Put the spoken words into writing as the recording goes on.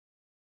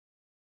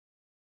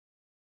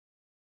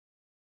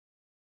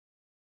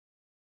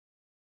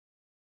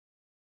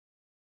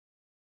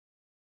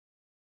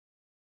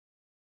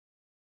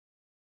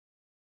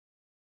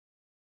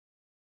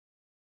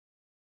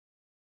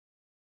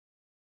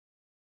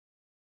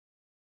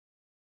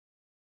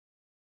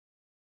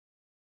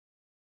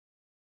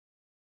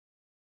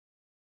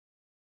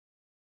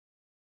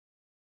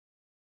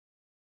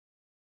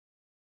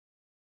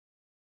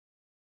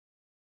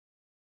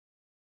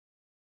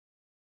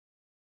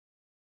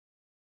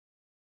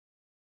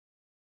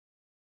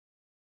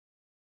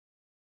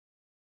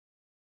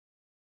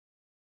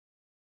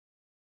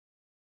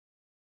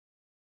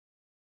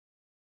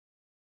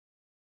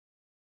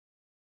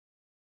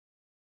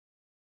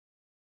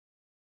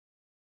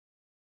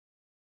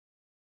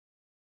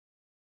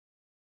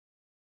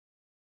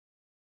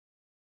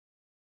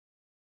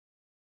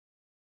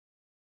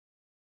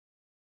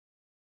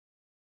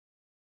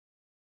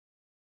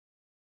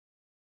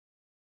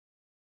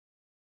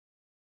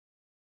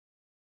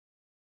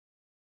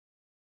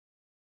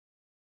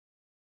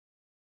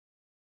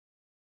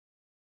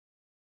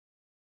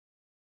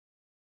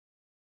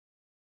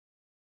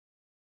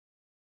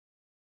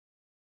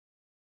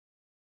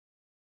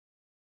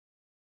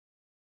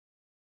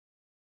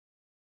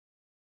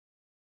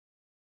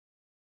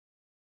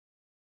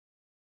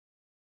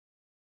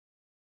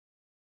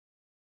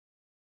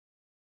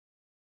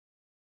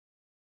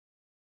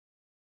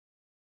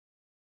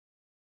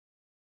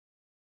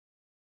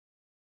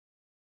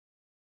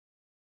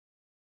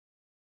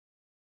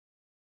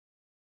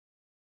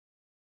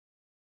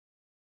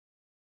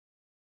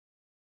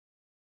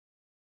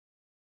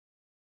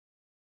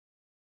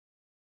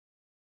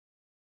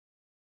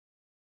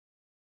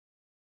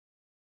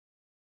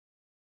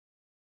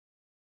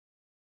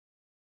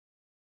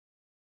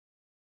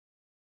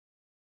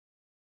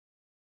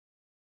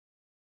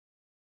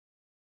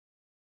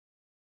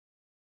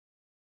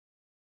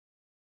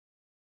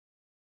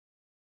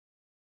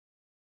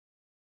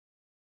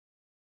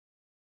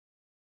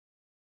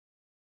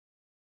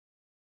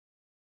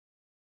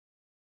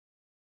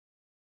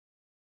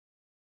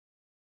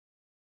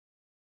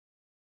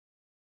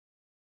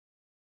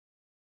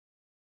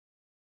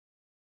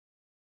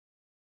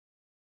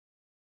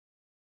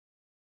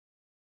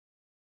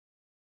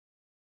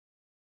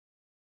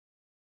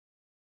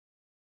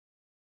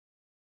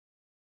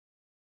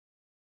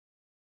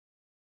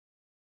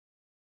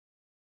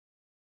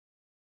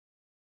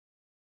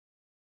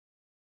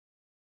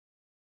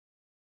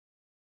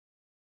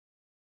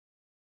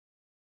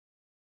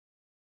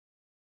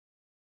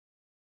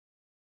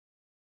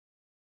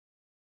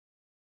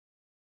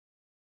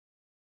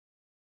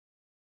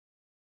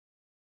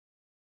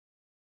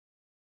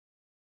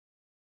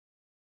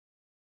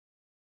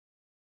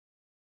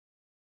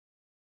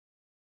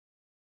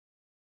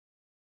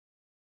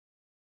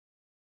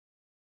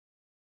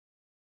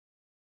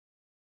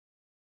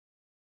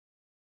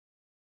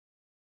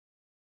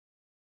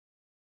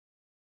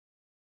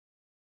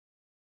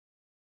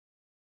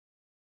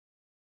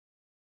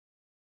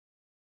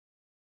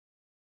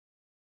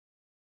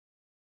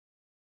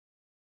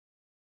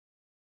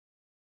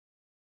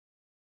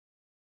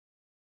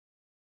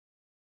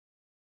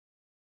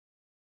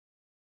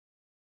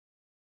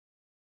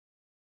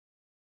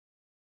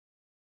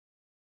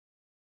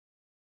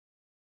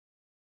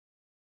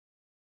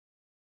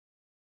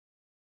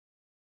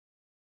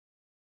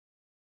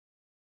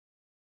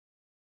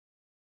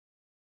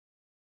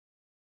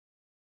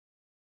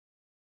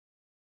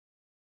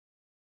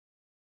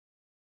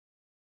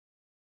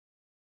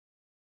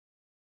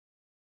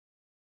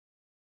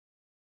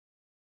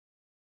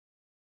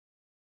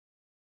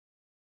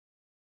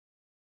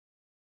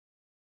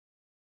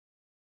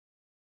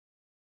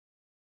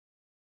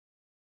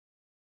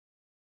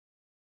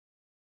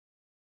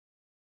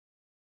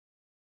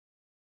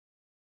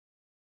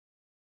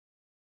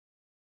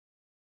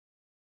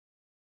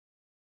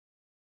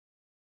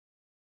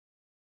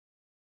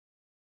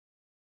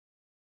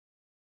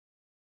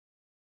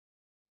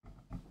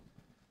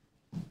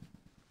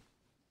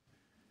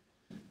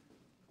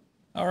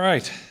All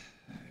right,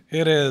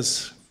 it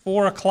is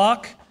 4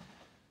 o'clock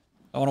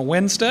on a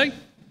Wednesday.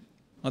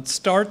 Let's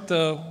start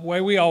the way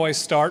we always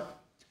start,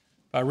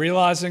 by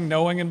realizing,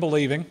 knowing, and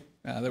believing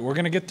that we're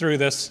going to get through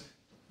this,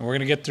 and we're going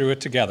to get through it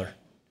together.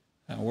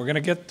 We're going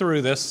to get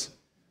through this.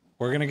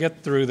 We're going to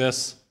get through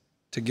this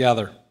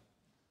together.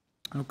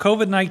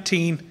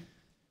 COVID-19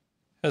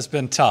 has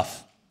been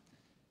tough.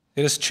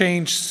 It has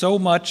changed so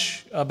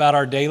much about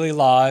our daily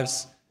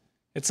lives.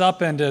 It's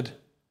upended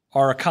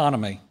our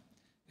economy.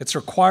 It's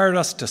required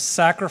us to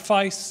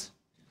sacrifice.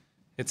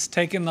 It's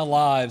taken the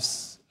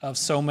lives of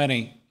so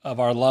many of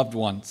our loved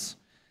ones.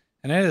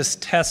 And it has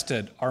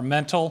tested our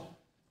mental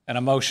and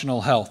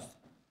emotional health.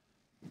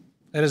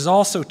 It has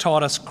also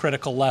taught us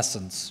critical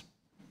lessons.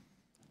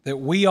 That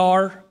we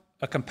are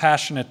a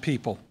compassionate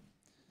people.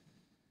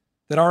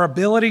 That our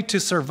ability to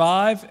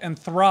survive and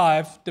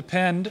thrive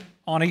depend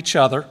on each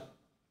other.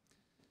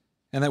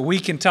 And that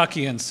we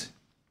Kentuckians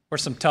were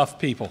some tough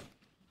people.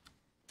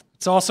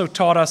 It's also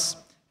taught us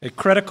a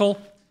critical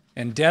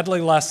and deadly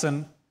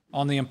lesson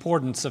on the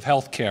importance of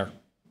health care.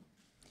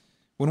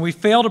 When we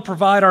fail to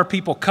provide our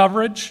people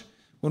coverage,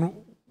 when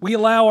we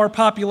allow our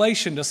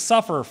population to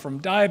suffer from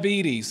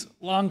diabetes,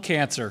 lung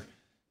cancer,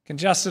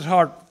 congestive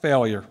heart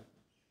failure.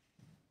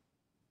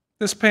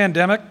 This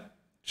pandemic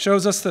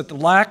shows us that the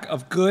lack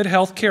of good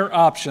health care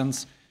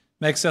options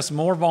makes us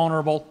more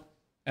vulnerable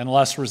and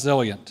less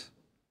resilient.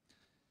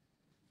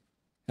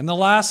 In the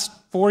last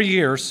 4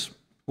 years,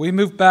 we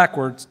moved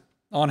backwards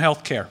on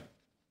health care.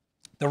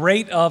 The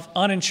rate of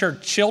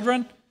uninsured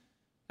children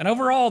and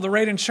overall the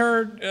rate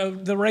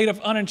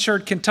of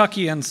uninsured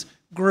Kentuckians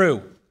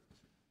grew.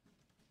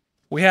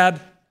 We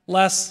had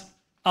less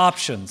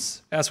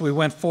options as we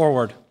went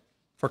forward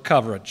for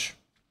coverage.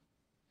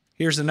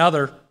 Here's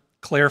another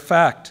clear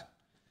fact.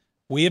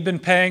 We have been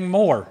paying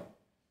more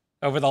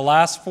over the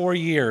last 4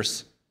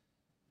 years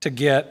to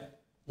get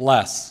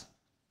less.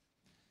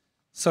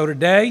 So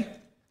today,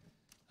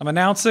 I'm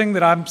announcing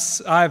that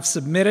I've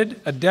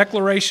submitted a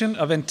declaration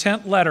of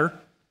intent letter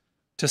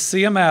to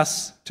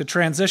CMS to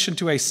transition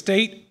to a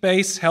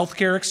state-based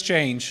healthcare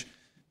exchange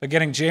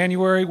beginning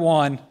January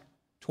 1,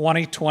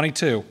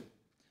 2022.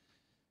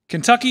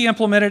 Kentucky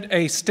implemented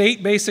a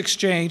state-based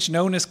exchange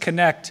known as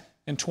Connect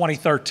in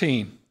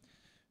 2013.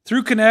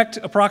 Through Connect,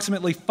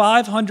 approximately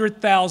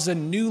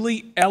 500,000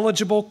 newly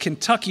eligible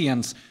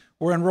Kentuckians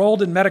were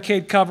enrolled in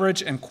Medicaid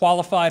coverage and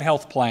qualified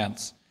health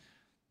plans.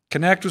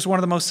 Connect was one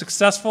of the most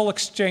successful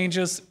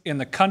exchanges in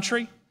the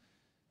country,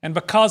 and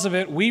because of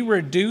it, we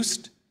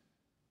reduced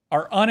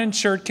our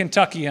uninsured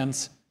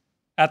Kentuckians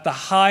at the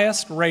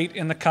highest rate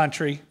in the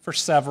country for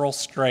several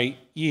straight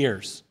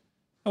years.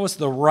 That was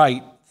the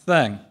right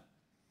thing.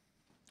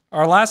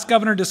 Our last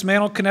governor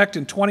dismantled Connect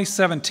in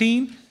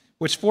 2017,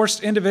 which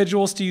forced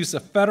individuals to use the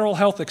federal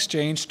health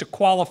exchange to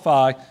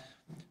qualify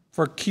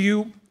for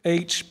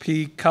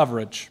QHP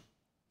coverage.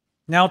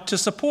 Now, to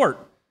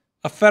support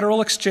a federal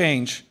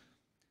exchange,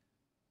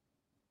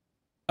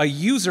 a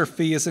user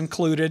fee is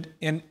included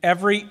in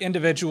every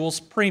individual's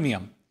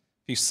premium.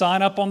 If you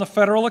sign up on the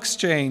federal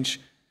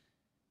exchange,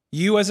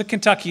 you as a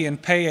Kentuckian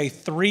pay a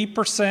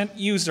 3%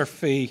 user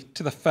fee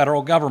to the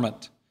federal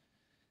government.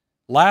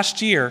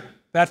 Last year,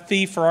 that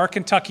fee for our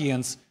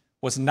Kentuckians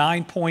was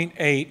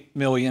 $9.8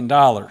 million.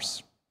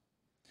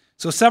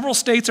 So several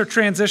states are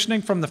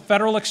transitioning from the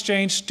federal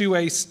exchange to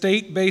a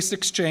state-based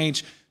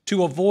exchange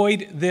to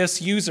avoid this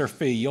user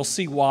fee. You'll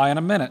see why in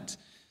a minute.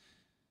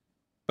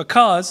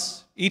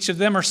 Because each of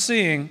them are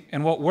seeing,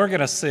 and what we're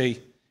going to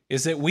see,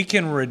 is that we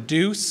can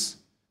reduce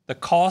the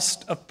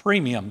cost of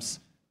premiums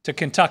to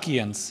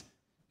Kentuckians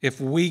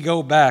if we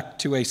go back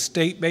to a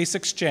state-based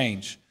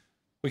exchange.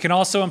 We can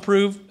also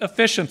improve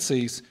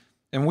efficiencies,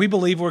 and we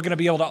believe we're going to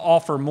be able to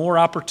offer more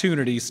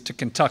opportunities to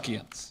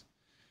Kentuckians.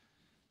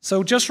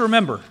 So just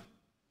remember,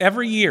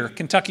 every year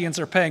Kentuckians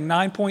are paying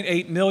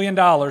 $9.8 million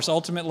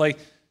ultimately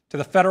to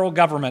the federal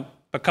government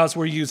because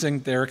we're using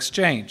their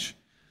exchange.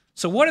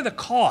 So what are the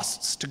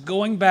costs to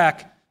going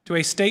back to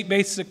a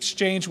state-based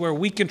exchange where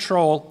we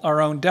control our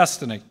own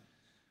destiny?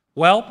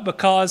 Well,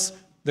 because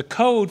the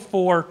code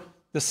for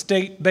the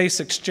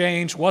state-based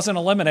exchange wasn't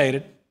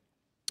eliminated,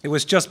 it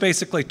was just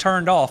basically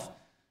turned off,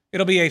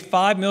 it'll be a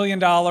 $5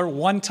 million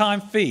one-time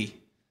fee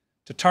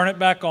to turn it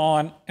back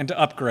on and to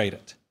upgrade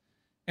it.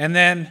 And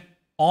then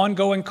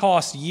ongoing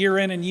costs year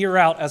in and year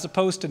out, as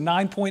opposed to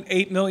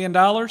 $9.8 million,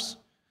 $1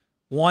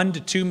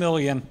 to $2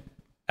 million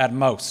at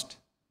most.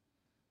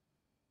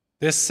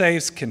 This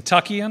saves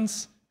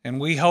Kentuckians, and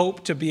we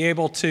hope to be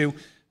able to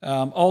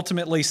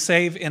ultimately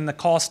save in the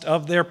cost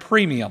of their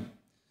premium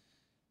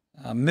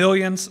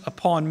millions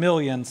upon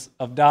millions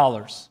of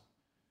dollars.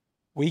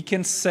 We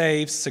can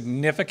save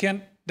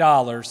significant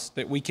dollars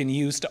that we can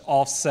use to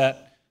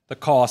offset the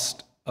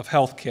cost of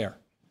health care.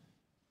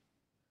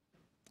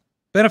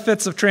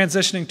 Benefits of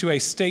transitioning to a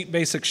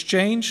state-based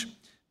exchange: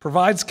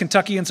 provides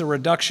Kentuckians a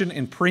reduction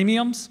in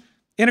premiums,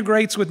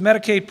 integrates with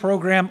Medicaid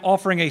program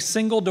offering a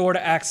single door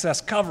to access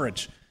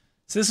coverage.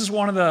 So this is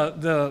one of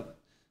the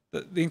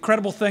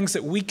incredible things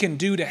that we can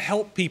do to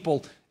help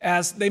people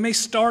as they may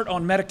start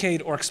on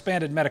Medicaid or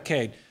expanded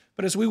Medicaid.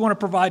 But as we want to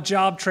provide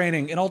job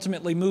training and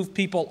ultimately move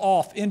people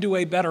off into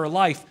a better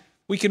life,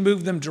 we can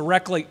move them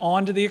directly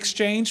onto the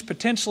exchange,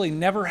 potentially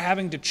never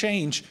having to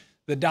change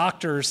the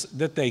doctors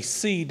that they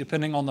see,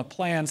 depending on the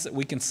plans that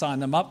we can sign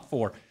them up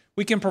for.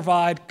 We can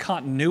provide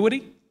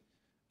continuity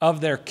of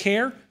their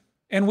care,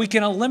 and we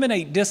can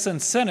eliminate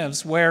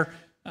disincentives where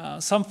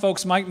some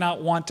folks might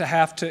not want to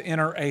have to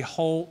enter a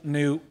whole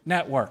new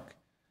network.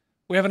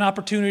 We have an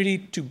opportunity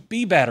to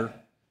be better,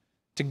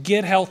 to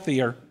get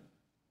healthier,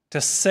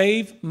 to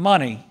save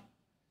money,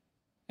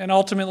 and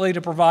ultimately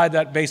to provide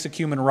that basic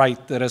human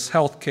right that is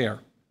health care.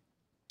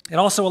 It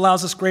also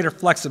allows us greater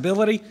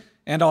flexibility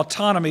and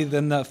autonomy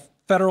than the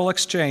federal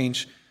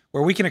exchange,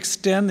 where we can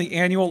extend the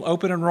annual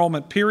open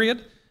enrollment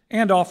period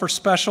and offer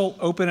special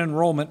open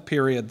enrollment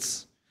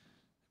periods.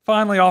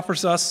 Finally,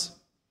 offers us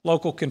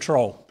local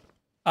control.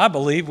 I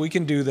believe we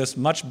can do this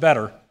much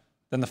better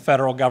than the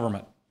federal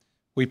government.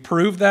 We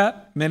proved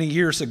that many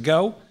years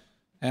ago,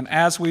 and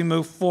as we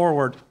move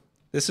forward,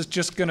 this is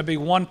just going to be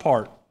one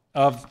part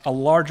of a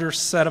larger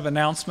set of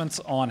announcements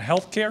on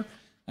healthcare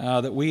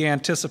that we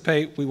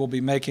anticipate we will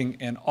be making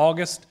in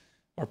August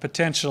or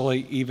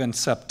potentially even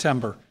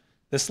September.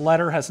 This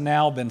letter has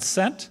now been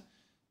sent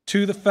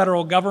to the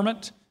federal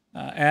government,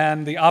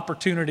 and the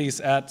opportunities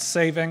at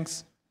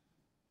savings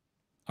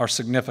are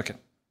significant.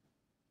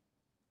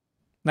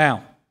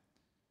 Now,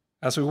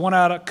 as we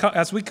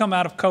come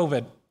out of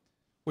COVID,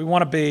 we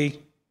want to be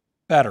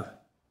better.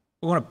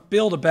 We want to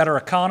build a better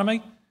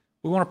economy.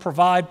 We want to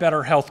provide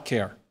better health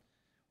care.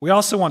 We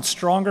also want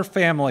stronger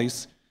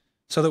families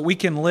so that we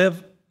can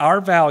live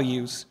our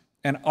values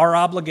and our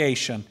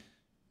obligation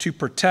to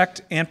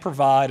protect and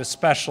provide,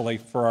 especially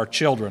for our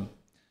children.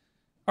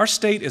 Our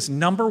state is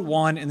number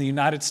one in the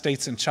United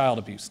States in child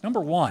abuse. Number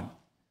one.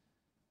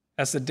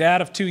 As the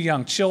dad of 2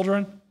 young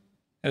children,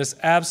 it is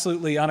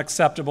absolutely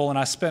unacceptable, and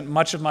I spent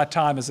much of my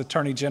time as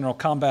Attorney General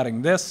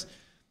combating this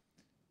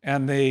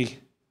and the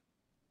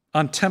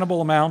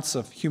untenable amounts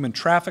of human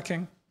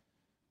trafficking,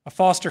 a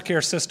foster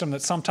care system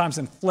that sometimes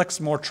inflicts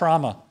more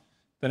trauma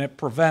than it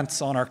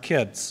prevents on our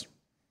kids.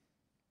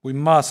 We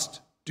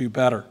must do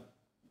better.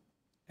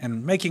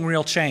 And making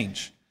real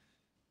change,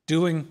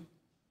 doing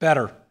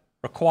better,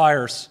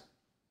 requires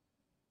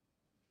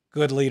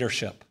good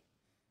leadership.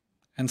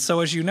 And so,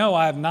 as you know,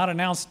 I have not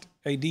announced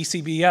a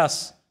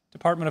DCBS,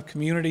 Department of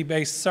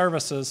Community-Based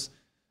Services,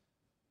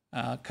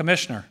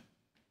 commissioner.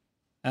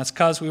 That's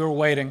because we were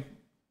waiting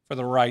for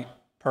the right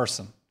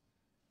person.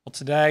 Well,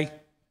 today,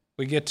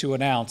 we get to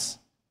announce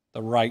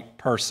the right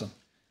person.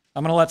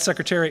 I'm going to let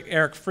Secretary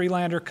Eric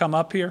Freelander come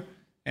up here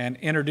and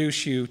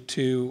introduce you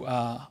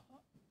to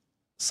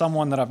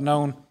someone that I've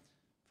known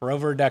for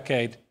over a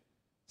decade,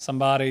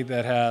 somebody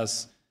that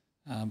has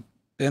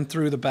been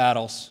through the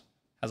battles,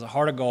 has a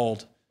heart of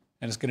gold,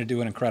 and is going to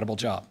do an incredible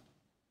job.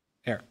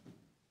 Eric.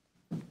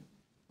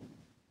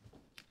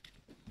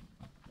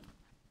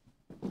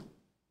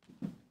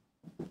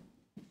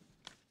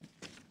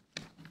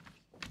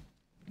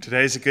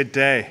 Today's a good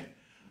day.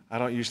 I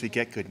don't usually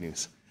get good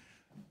news.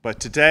 But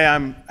today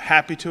I'm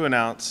happy to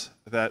announce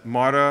that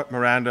Marta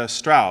Miranda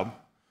Straub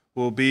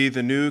will be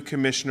the new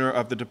Commissioner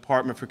of the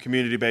Department for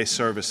Community-Based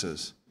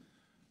Services.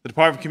 The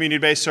Department for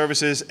Community-Based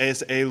Services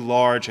is a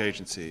large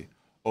agency,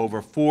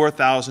 over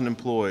 4,000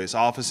 employees,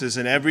 offices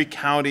in every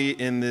county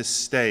in this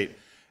state,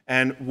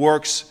 and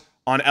works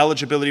on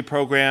eligibility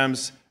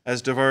programs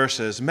as diverse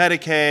as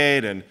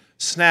Medicaid and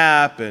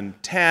SNAP and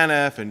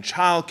TANF and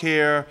child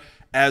care,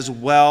 as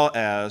well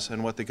as,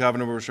 and what the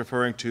governor was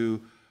referring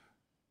to,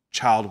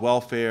 child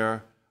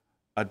welfare,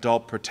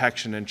 adult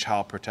protection, and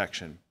child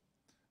protection.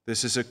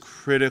 This is a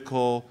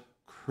critical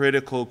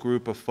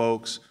group of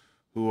folks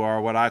who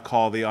are what I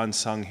call the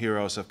unsung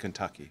heroes of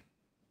Kentucky.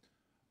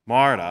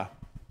 Marta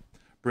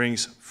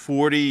brings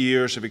 40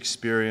 years of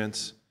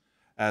experience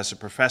as a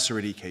professor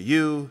at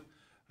EKU,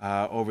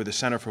 over the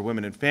Center for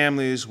Women and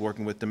Families,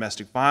 working with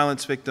domestic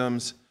violence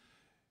victims.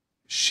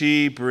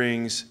 She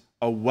brings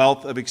a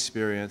wealth of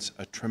experience,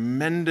 a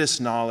tremendous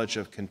knowledge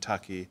of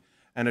Kentucky,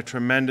 and a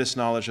tremendous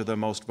knowledge of the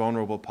most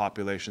vulnerable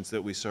populations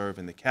that we serve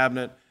in the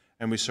cabinet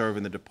and we serve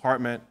in the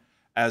department,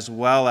 as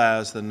well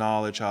as the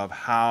knowledge of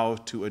how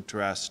to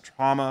address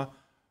trauma,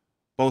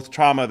 both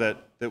trauma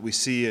that we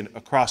see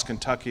across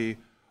Kentucky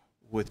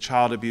with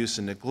child abuse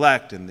and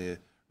neglect and the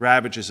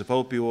ravages of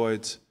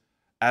opioids,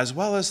 as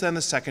well as then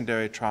the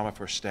secondary trauma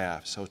for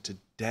staff. So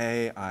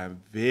today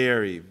I'm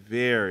very,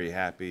 very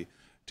happy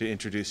to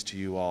introduce to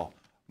you all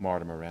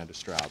Marta Miranda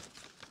Straub.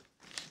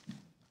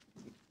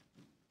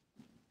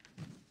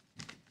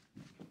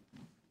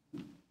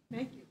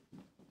 Thank you.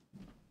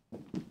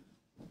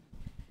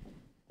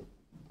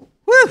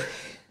 Woo!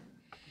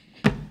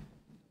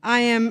 I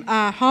am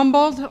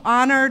humbled,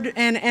 honored,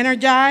 and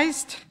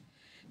energized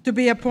to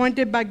be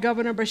appointed by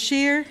Governor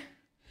Beshear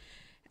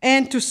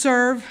and to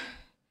serve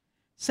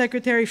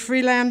Secretary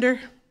Freelander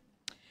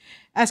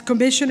as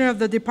Commissioner of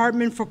the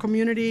Department for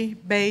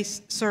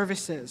Community-Based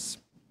Services.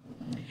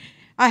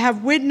 I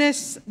have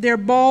witnessed their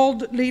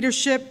bold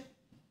leadership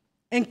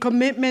and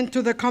commitment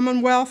to the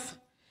Commonwealth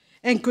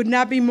and could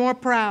not be more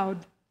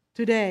proud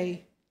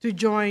today to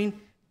join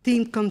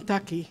Team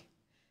Kentucky.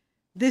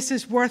 This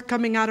is worth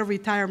coming out of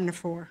retirement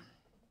for.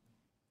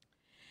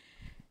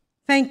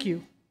 Thank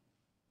you.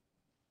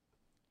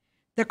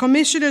 The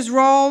commissioner's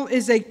role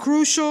is a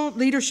crucial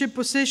leadership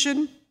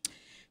position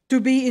to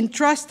be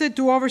entrusted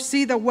to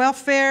oversee the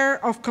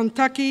welfare of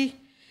Kentucky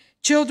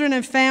children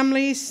and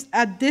families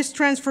at this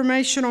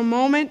transformational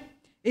moment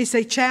is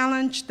a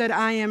challenge that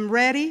I am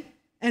ready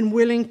and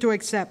willing to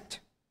accept.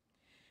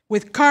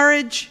 With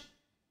courage,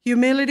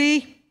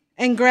 humility,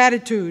 and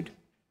gratitude,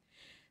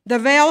 the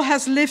veil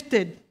has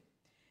lifted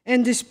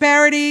and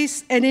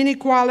disparities and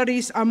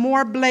inequalities are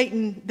more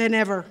blatant than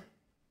ever.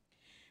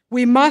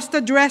 We must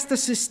address the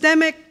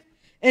systemic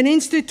and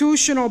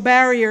institutional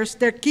barriers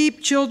that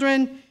keep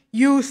children,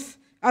 youth,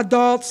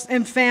 adults,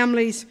 and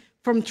families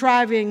from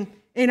thriving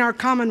in our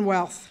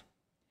Commonwealth.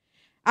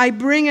 I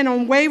bring an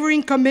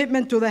unwavering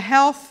commitment to the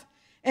health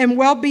and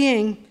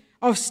well-being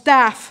of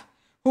staff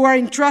who are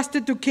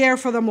entrusted to care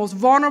for the most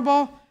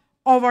vulnerable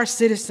of our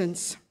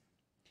citizens.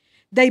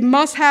 They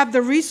must have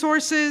the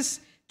resources,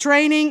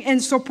 training,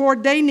 and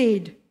support they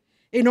need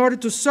in order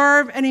to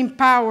serve and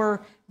empower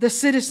the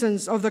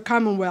citizens of the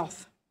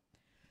Commonwealth.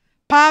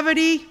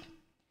 Poverty,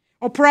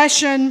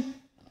 oppression,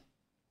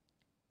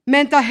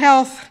 mental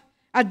health,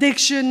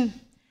 addiction,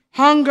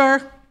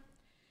 hunger,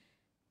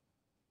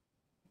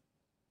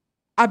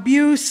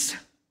 abuse,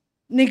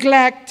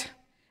 neglect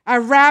are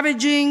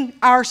ravaging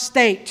our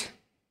state.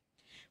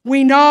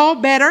 We know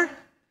better,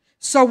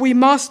 so we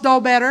must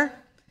know better,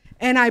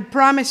 and I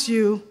promise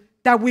you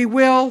that we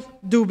will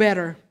do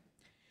better.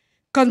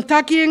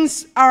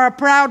 Kentuckians are a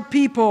proud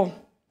people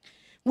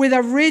with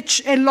a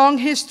rich and long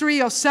history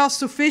of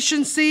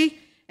self-sufficiency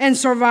and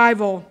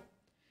survival.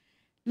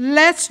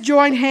 Let's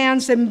join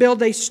hands and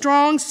build a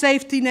strong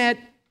safety net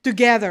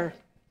together.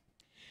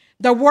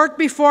 The work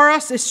before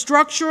us is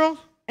structural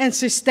and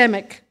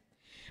systemic.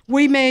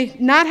 We may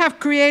not have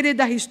created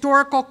the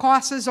historical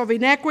causes of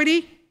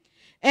inequity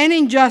and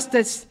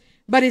injustice,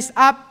 but it's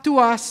up to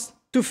us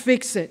to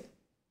fix it.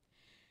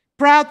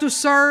 Proud to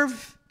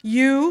serve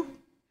you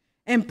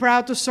and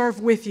proud to serve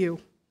with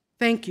you.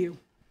 Thank you.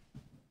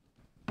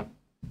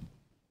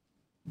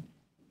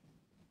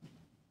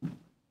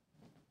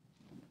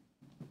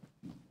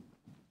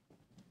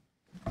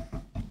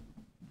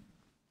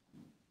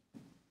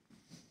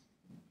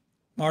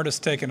 Marta's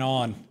taken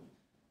on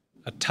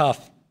a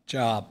tough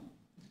job,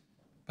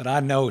 but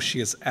I know she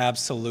is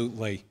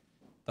absolutely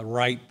the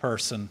right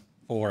person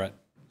for it.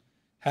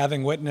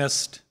 Having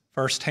witnessed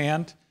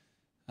firsthand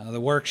the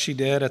work she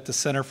did at the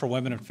Center for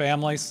Women and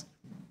Families,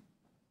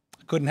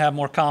 I couldn't have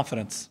more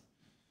confidence.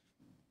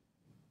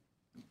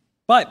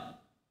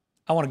 But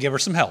I want to give her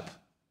some help.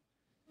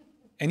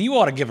 And you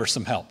ought to give her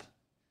some help.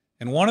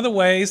 And one of the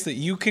ways that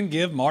you can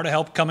give Marta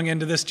help coming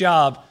into this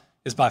job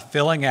is by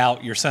filling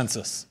out your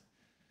census.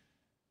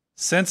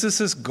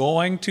 Census is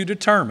going to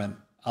determine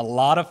a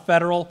lot of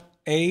federal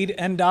aid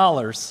and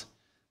dollars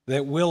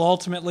that will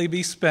ultimately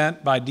be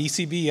spent by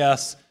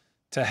DCBS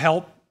to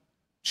help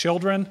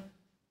children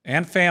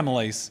and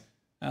families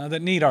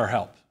that need our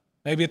help,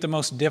 maybe at the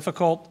most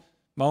difficult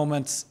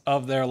moments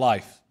of their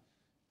life.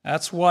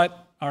 That's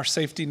what our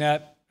safety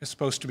net is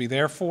supposed to be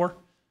there for.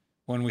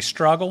 When we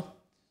struggle,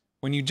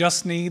 when you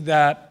just need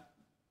that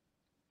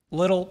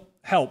little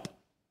help,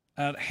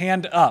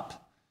 hand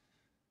up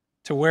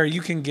to where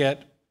you can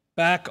get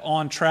back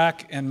on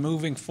track and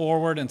moving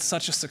forward in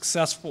such a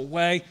successful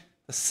way,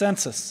 the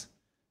census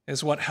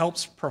is what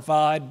helps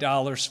provide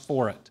dollars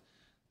for it.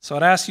 So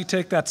I'd ask you to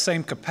take that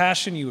same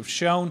compassion you have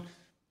shown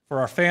for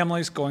our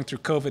families going through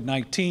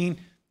COVID-19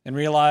 and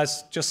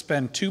realize just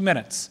spend 2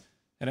 minutes,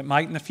 and it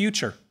might in the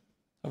future,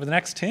 over the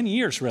next 10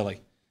 years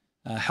really,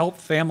 help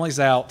families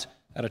out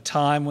at a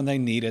time when they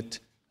need it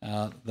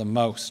the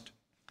most.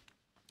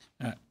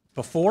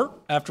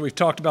 After we've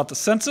talked about the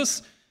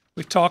census,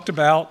 we've talked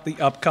about the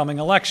upcoming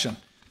election.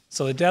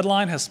 So the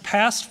deadline has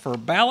passed for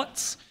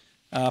ballots,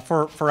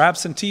 for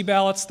absentee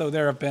ballots, though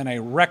there have been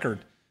a record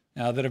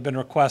that have been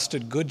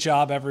requested. Good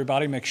job,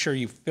 everybody. Make sure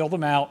you fill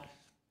them out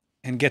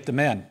and get them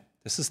in.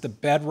 This is the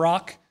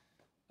bedrock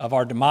of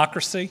our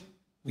democracy.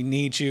 We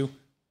need you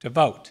to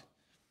vote.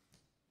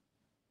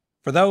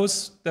 For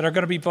those that are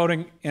going to be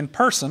voting in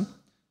person,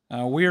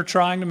 we are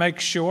trying to make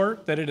sure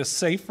that it is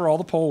safe for all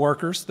the poll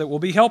workers that will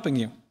be helping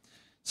you.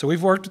 So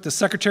we've worked with the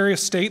Secretary of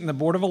State and the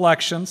Board of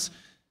Elections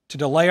to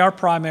delay our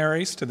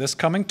primaries to this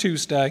coming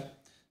Tuesday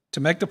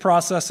to make the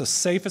process as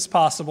safe as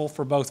possible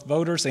for both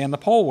voters and the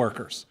poll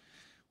workers.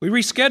 We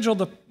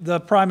rescheduled the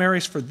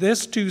primaries for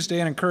this Tuesday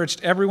and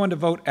encouraged everyone to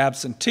vote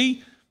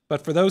absentee,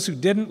 but for those who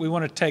didn't, we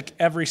want to take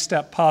every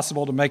step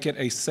possible to make it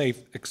a safe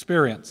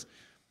experience.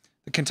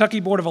 The Kentucky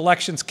Board of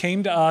Elections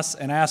came to us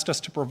and asked us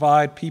to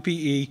provide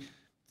PPE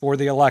for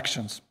the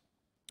elections.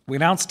 We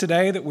announced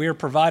today that we are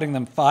providing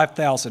them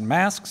 5,000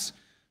 masks,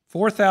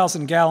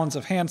 4,000 gallons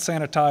of hand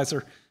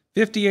sanitizer,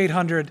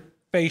 5,800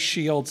 face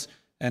shields,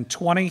 and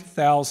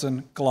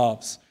 20,000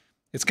 gloves.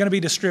 It's going to be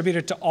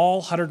distributed to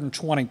all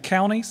 120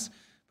 counties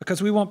because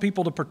we want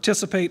people to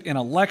participate in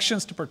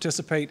elections, to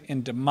participate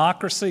in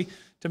democracy,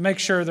 to make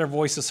sure their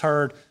voice is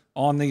heard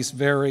on these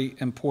very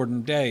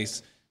important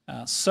days.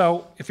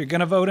 So if you're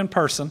going to vote in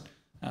person,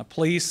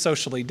 please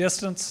socially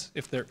distance.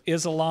 If there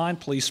is a line,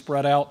 please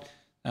spread out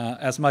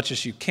as much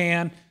as you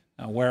can.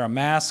 Wear a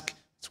mask.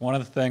 It's one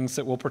of the things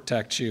that will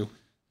protect you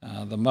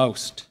the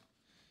most.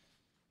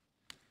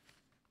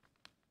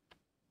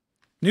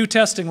 New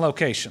testing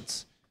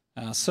locations.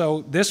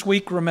 So this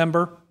week,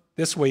 remember,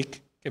 this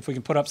week, if we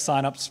can put up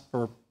signups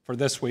for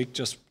this week,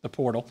 just the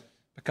portal,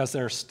 because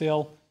there are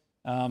still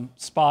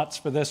spots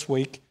for this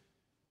week.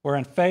 We're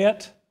in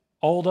Fayette,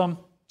 Oldham,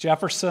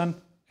 Jefferson,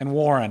 and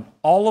Warren.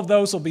 All of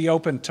those will be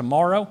open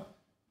tomorrow,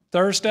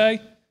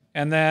 Thursday,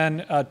 and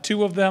then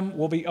 2 of them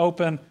will be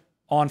open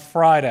on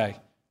Friday.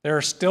 There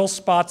are still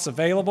spots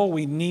available.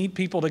 We need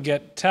people to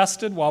get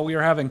tested. While we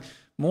are having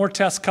more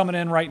tests coming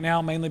in right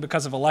now, mainly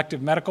because of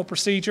elective medical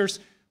procedures,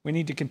 we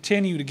need to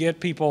continue to get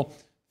people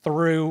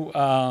through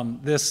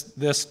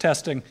this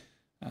testing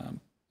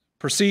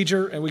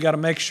procedure, and we got to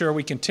make sure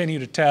we continue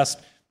to test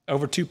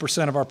over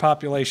 2% of our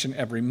population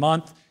every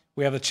month.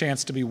 We have a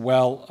chance to be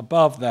well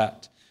above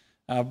that.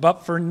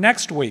 But for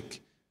next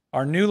week,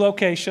 our new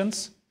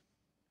locations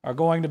are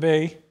going to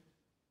be,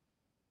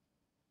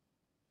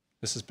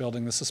 this is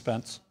building the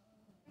suspense.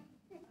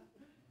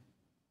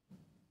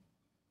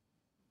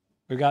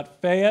 We've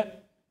got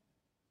Fayette,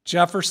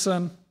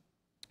 Jefferson,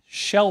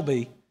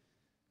 Shelby,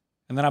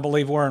 and then I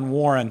believe we're in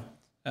Warren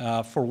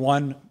for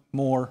one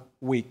more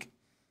week.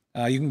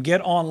 You can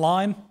get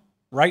online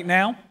right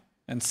now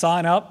and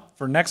sign up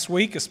for next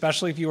week,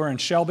 especially if you are in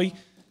Shelby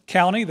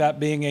County, that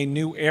being a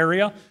new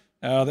area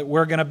that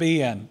we're going to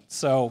be in.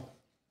 So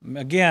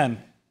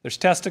again, there's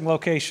testing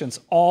locations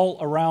all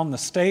around the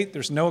state.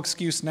 There's no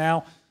excuse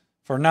now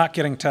for not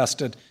getting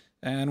tested.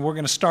 And we're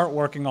going to start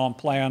working on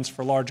plans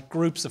for large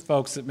groups of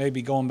folks that may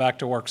be going back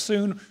to work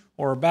soon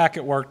or are back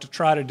at work to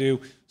try to do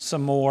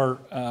some more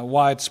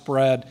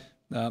widespread,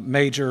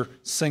 major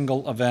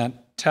single event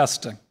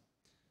testing.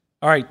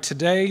 All right,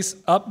 today's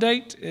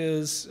update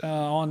is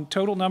on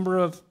total number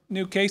of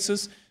new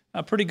cases,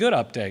 a pretty good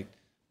update.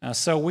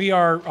 So we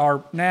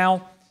are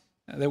now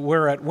that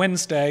we're at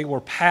Wednesday, we're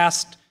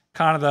past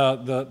kind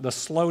of the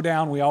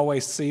slowdown we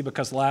always see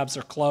because labs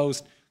are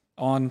closed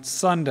on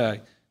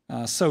Sunday.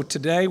 So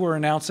today we're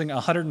announcing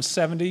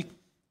 170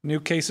 new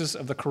cases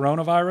of the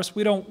coronavirus.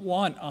 We don't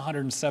want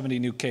 170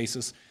 new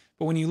cases,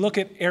 but when you look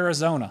at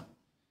Arizona,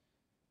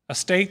 a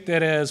state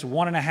that is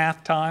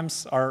 1.5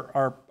 times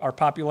our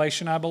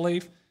population, I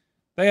believe,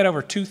 they had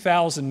over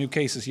 2,000 new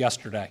cases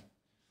yesterday.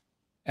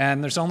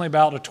 And there's only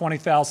about a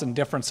 20,000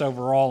 difference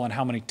overall in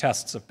how many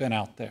tests have been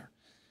out there.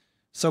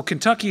 So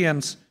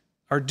Kentuckians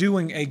are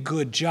doing a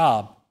good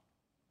job,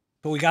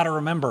 but we got to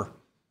remember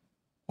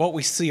what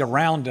we see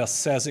around us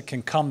says it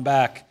can come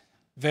back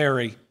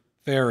very,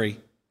 very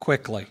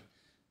quickly.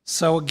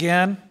 So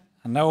again,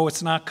 I know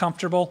it's not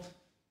comfortable.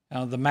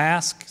 The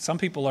mask, some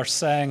people are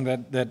saying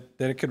that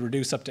it could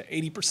reduce up to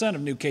 80%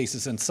 of new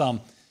cases in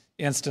some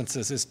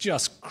instances. Is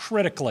just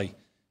critically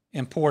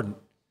important.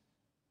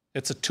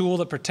 It's a tool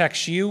that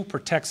protects you,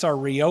 protects our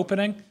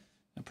reopening,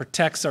 and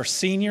protects our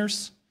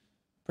seniors,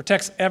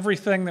 protects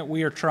everything that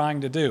we are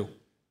trying to do.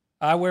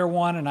 I wear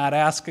one, and I'd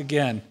ask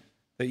again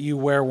that you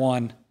wear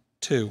one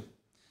too.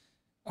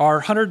 Our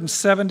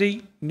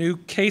 170 new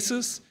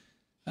cases,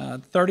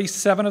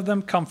 37 of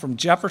them come from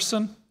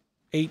Jefferson,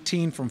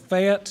 18 from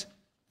Fayette,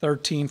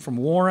 13 from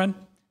Warren,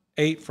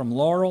 8 from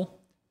Laurel,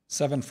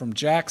 7 from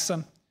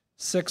Jackson,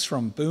 6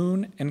 from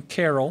Boone and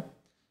Carroll,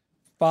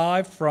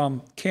 5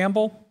 from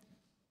Campbell,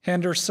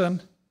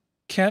 Henderson,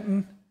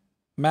 Kenton,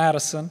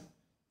 Madison,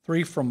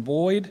 3 from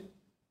Boyd,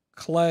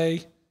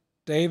 Clay,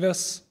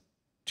 Davis,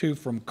 2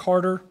 from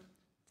Carter,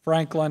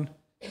 Franklin,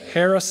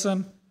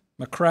 Harrison,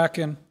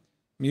 McCracken,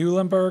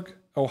 Muhlenberg,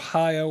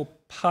 Ohio,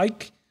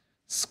 Pike,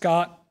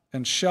 Scott,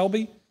 and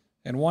Shelby,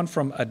 and 1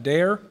 from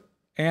Adair,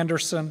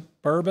 Anderson,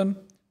 Bourbon,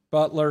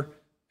 Butler,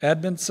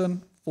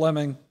 Edmondson,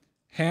 Fleming,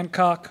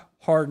 Hancock,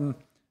 Hardin,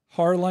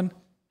 Harlan,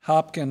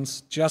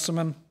 Hopkins,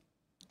 Jessamine,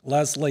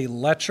 Leslie,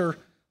 Letcher,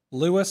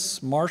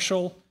 Lewis,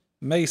 Marshall,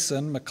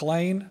 Mason,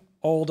 McLean,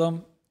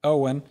 Oldham,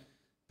 Owen,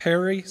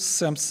 Perry,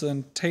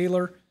 Simpson,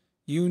 Taylor,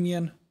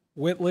 Union,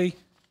 Whitley,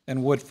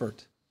 and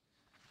Woodford.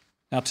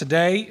 Now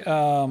today,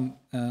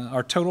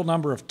 our total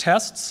number of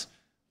tests,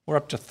 we're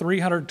up to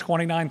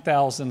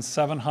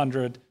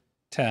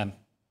 329,710.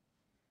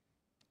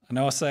 I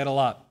know I say it a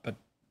lot, but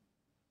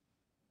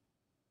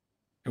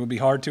it would be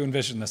hard to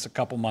envision this a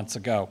couple months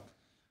ago.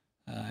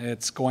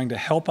 It's going to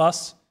help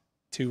us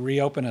to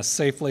reopen as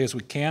safely as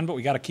we can, but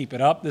we got to keep it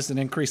up. This is an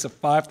increase of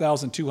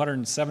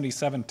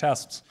 5,277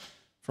 tests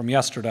from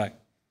yesterday.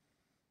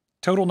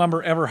 Total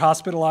number ever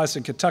hospitalized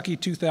in Kentucky,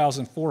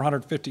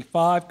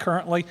 2,455.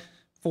 Currently,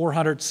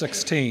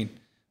 416.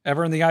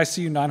 Ever in the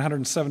ICU,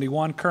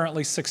 971.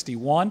 Currently,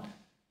 61.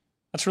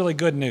 That's really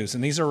good news,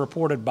 and these are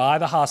reported by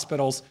the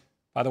hospitals.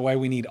 By the way,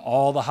 we need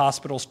all the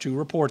hospitals to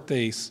report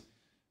these.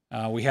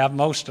 We have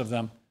most of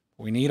them.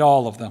 We need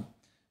all of them.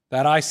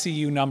 That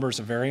ICU number is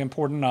a very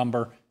important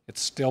number.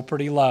 It's still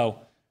pretty low.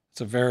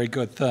 It's a very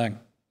good thing.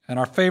 And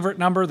our favorite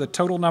number, the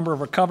total number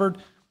of recovered,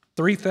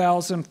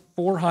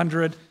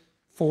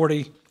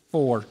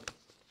 3,444.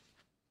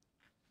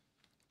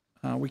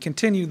 We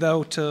continue,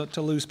 though,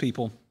 to lose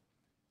people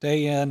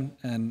day in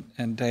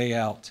and day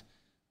out.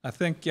 I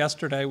think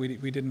yesterday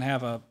we didn't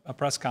have a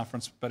press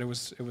conference, but it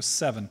was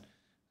 7,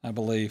 I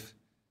believe,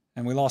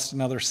 and we lost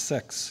another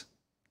 6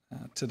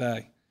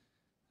 today.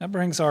 That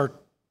brings our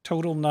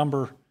total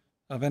number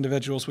of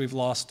individuals we've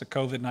lost to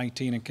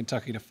COVID-19 in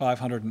Kentucky to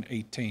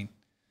 518.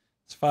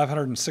 It's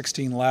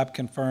 516 lab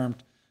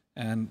confirmed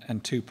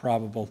and 2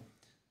 probable,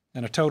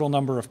 and a total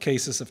number of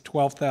cases of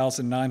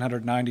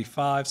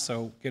 12,995,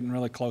 so getting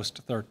really close to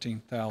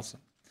 13,000.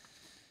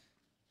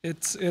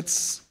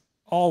 It's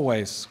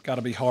always got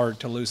to be hard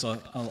to lose a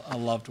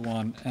loved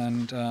one,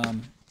 and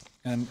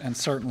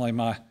certainly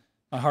my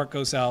heart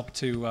goes out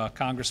to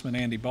Congressman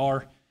Andy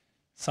Barr,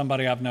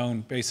 somebody I've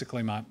known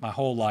basically my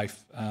whole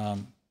life.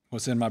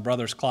 Was in my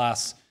brother's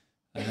class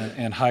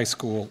in high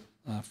school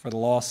for the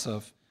loss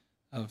of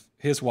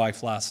his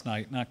wife last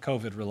night, not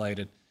COVID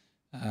related.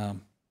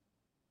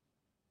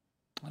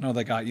 I know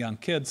they got young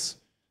kids.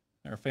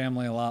 They're a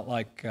family a lot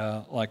like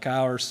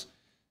ours,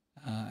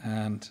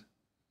 and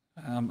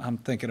I'm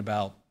thinking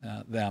about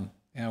them.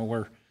 You know,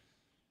 we're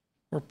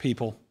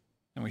people,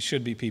 and we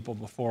should be people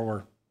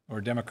before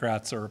we're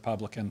Democrats or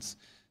Republicans.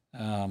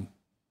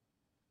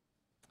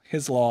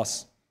 His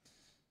loss,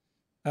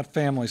 that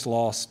family's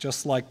loss,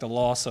 just like the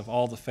loss of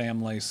all the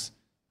families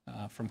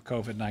from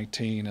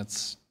COVID-19,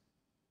 it's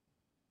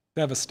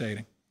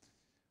devastating.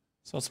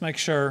 So let's make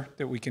sure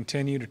that we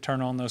continue to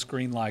turn on those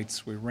green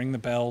lights. We ring the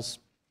bells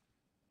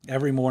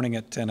every morning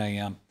at 10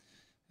 a.m.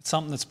 It's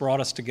something that's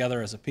brought us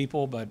together as a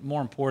people, but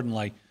more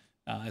importantly,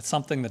 it's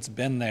something that's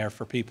been there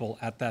for people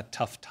at that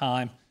tough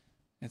time.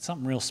 It's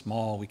something real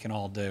small we can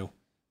all do.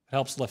 It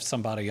helps lift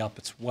somebody up.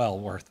 It's well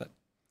worth it.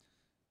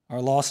 Our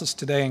losses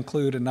today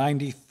include a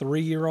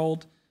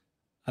 93-year-old,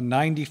 a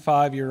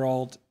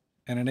 95-year-old,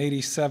 and an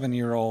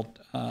 87-year-old,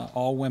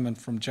 all women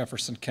from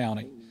Jefferson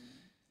County.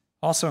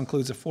 Also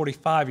includes a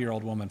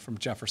 45-year-old woman from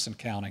Jefferson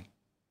County,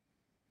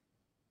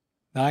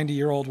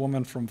 90-year-old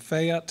woman from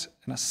Fayette,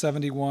 and a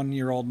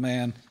 71-year-old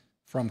man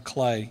from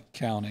Clay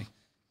County.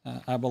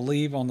 I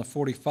believe on the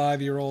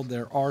 45-year-old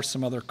there are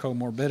some other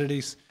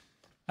comorbidities.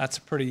 That's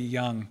a pretty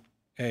young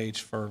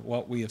age for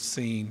what we have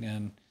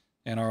seen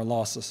in our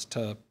losses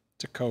to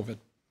COVID.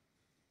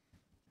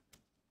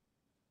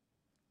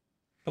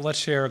 But let's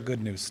share a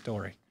good news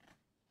story.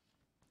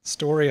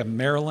 Story of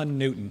Marilyn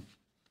Newton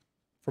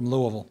from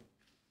Louisville.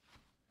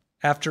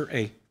 After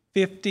a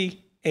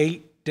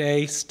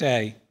 58-day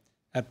stay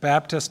at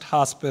Baptist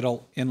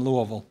Hospital in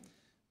Louisville,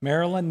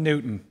 Marilyn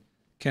Newton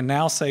can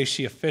now say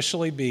she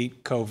officially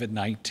beat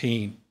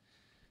COVID-19.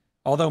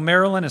 Although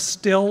Marilyn is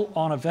still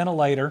on a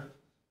ventilator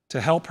to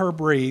help her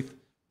breathe,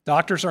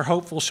 doctors are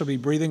hopeful she'll be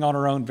breathing on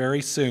her own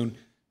very soon,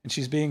 and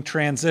she's being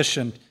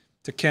transitioned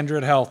to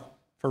Kindred Health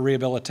for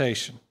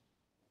rehabilitation.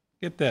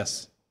 Get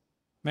this,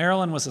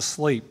 Marilyn was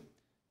asleep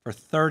for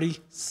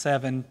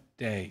 37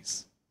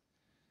 days,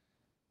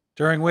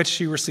 during which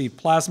she received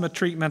plasma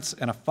treatments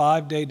and a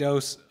 5-day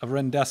dose of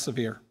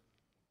remdesivir.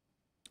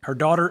 Her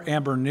daughter,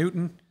 Amber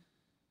Newton,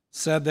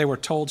 said they were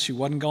told she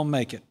wasn't going to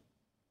make it.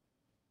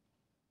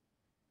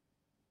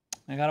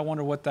 I got to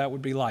wonder what that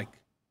would be like,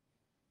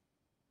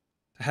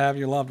 to have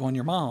your loved one,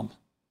 your mom,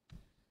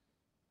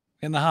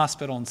 in the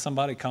hospital and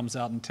somebody comes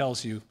out and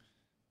tells you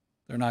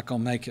they're not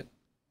going to make it.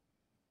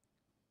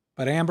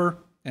 But Amber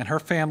and her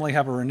family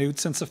have a renewed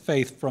sense of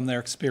faith from their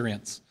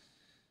experience.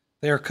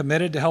 They are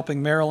committed to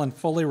helping Marilyn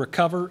fully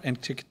recover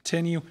and to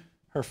continue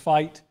her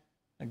fight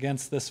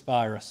against this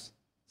virus.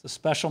 It's a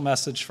special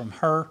message from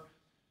her.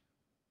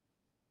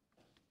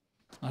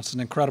 That's an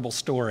incredible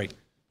story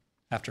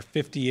after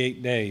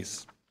 58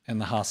 days in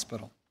the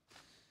hospital.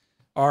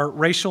 Our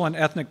racial and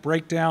ethnic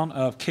breakdown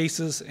of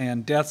cases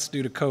and deaths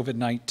due to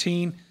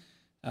COVID-19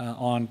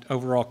 on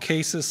overall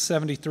cases,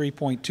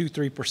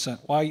 73.23%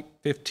 white,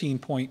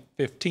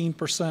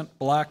 15.15%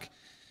 black,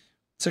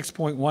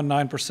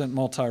 6.19%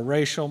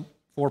 multiracial,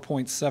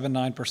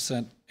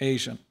 4.79%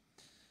 Asian.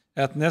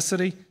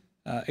 Ethnicity,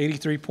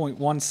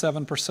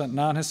 83.17%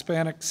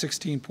 non-Hispanic,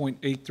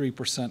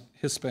 16.83%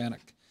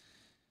 Hispanic.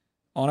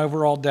 On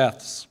overall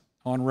deaths,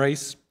 on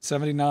race,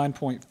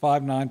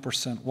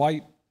 79.59%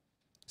 white,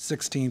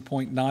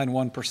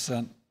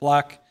 16.91%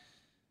 black,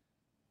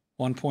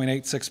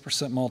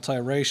 1.86%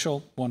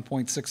 multiracial,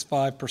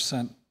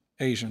 1.65%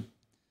 Asian.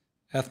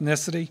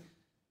 Ethnicity,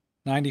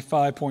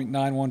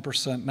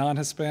 95.91%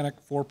 non-Hispanic,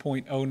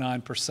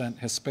 4.09%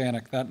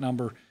 Hispanic. That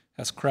number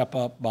has crept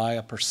up by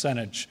a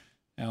percentage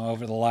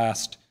over the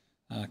last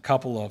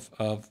couple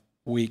of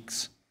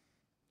weeks.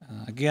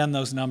 Again,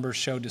 those numbers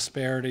show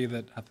disparity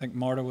that I think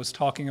Marta was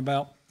talking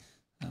about,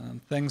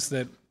 things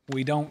that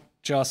we don't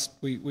just,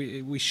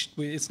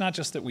 it's not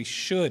just that we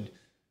should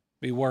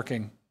be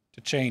working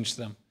to change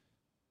them.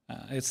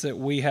 It's that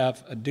we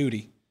have a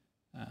duty.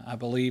 I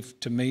believe,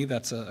 to me,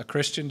 that's a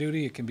Christian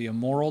duty. It can be a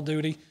moral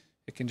duty.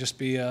 It can just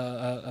be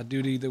a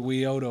duty that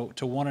we owe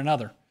to one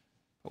another.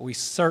 But we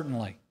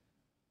certainly,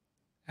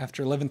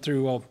 after living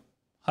through a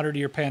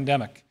 100-year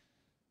pandemic,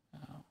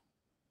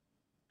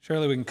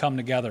 surely we can come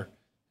together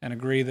and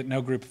agree that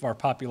no group of our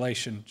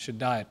population should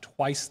die at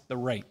twice the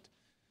rate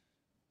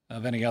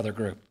of any other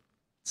group.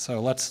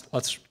 So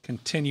let's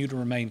continue to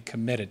remain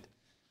committed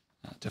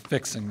to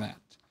fixing that.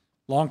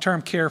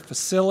 Long-term care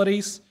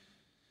facilities,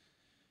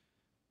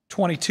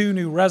 22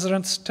 new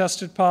residents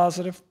tested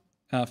positive,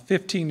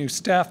 15 new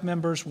staff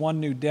members, 1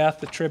 new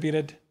death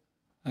attributed.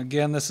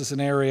 Again, this is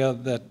an area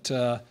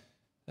that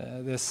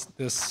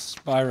this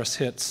virus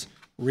hits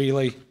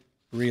really,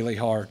 really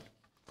hard.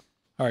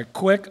 All right,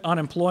 quick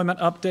unemployment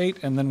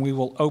update, and then we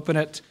will open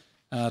it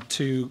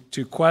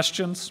to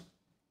questions.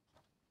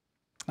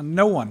 And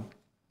no one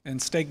in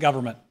state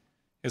government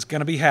is going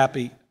to be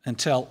happy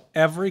until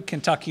every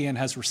Kentuckian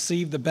has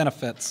received the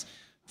benefits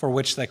for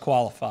which they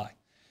qualify.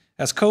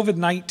 As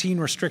COVID-19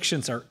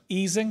 restrictions are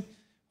easing,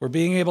 we're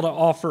being able to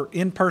offer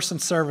in-person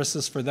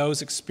services for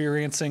those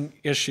experiencing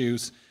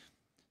issues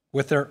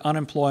with their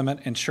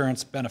unemployment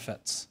insurance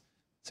benefits.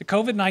 So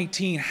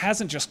COVID-19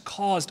 hasn't just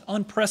caused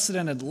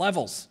unprecedented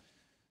levels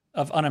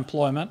of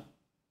unemployment,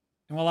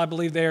 and while I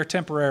believe they are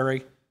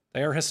temporary,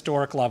 they are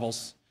historic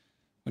levels.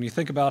 When you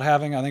think about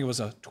having, I think it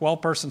was a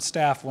 12-person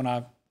staff when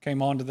I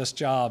came onto this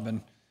job,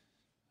 and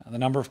the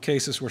number of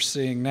cases we're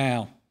seeing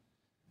now,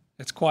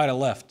 it's quite a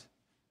lift.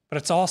 But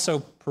it's also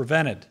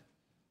prevented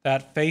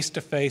that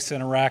face-to-face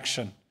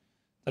interaction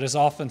that is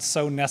often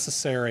so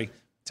necessary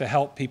to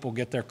help people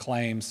get their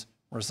claims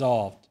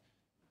resolved.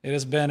 It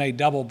has been a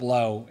double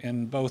blow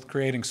in both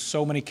creating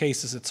so many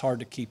cases it's hard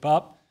to keep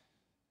up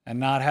and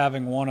not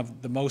having one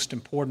of the most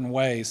important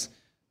ways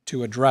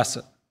to address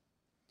it.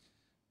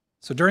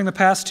 So during the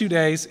past 2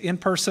 days,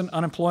 in-person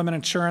unemployment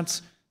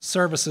insurance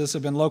services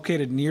have been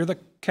located near the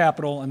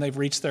Capitol, and they've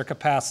reached their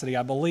capacity.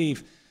 I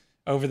believe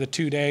over the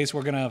 2 days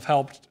we're going to have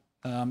helped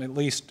at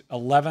least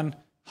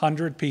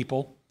 1,100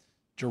 people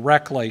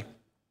directly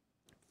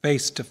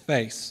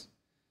face-to-face.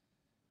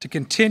 To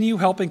continue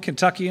helping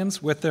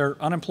Kentuckians with their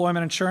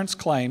unemployment insurance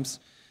claims,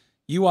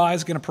 UI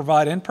is going to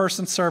provide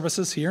in-person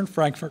services here in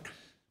Frankfort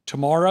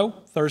tomorrow,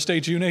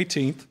 Thursday, June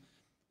 18th,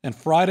 and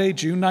Friday,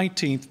 June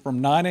 19th from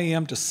 9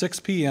 a.m. to 6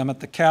 p.m. at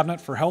the Cabinet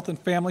for Health and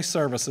Family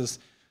Services,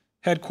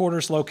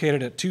 headquarters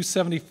located at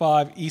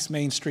 275 East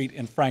Main Street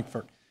in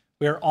Frankfort.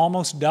 We are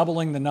almost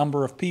doubling the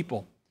number of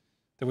people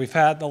that we've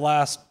had the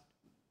last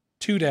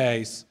 2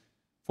 days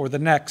for the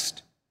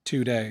next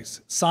 2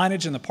 days.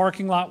 Signage in the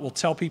parking lot will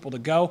tell people to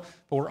go,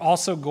 but we're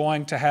also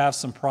going to have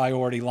some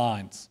priority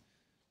lines.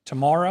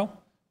 Tomorrow,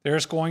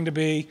 there's going to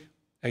be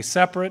a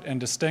separate and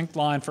distinct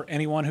line for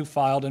anyone who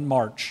filed in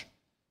March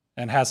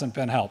and hasn't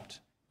been helped.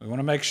 We want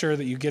to make sure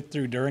that you get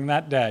through during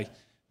that day,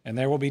 and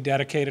there will be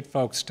dedicated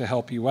folks to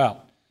help you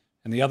out.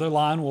 And the other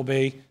line will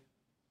be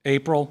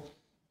April,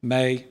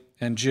 May,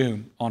 and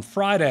June. On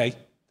Friday,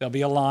 there'll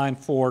be a line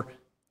for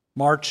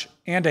March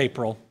and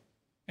April,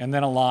 and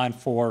then a line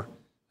for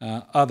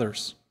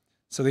others.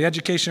 So the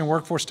Education and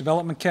Workforce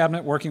Development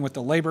Cabinet, working with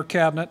the Labor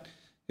Cabinet,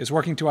 is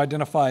working to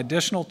identify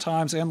additional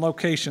times and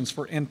locations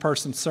for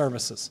in-person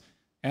services.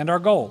 And our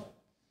goal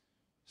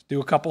is to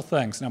do a couple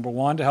things. Number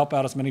one, to help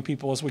out as many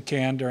people as we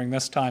can during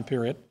this time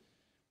period.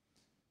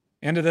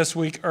 Into this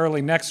week,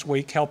 early next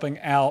week, helping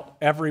out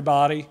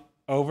everybody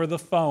over the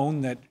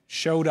phone that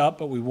showed up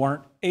but we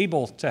weren't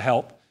able to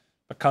help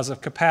because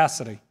of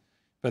capacity.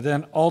 But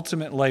then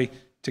ultimately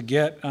to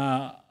get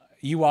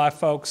UI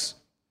folks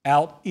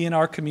out in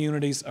our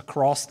communities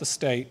across the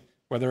state,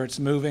 whether it's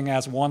moving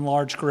as one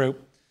large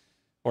group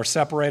or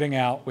separating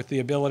out, with the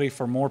ability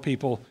for more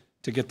people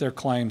to get their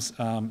claims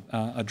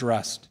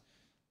addressed.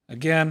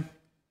 Again,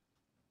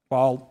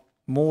 while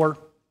more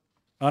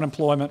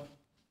unemployment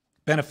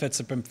benefits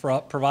have been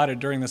provided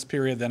during this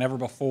period than ever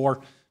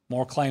before,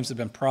 more claims have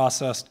been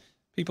processed,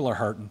 people are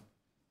hurting,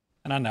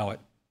 and I know it.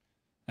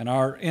 And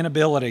our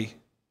inability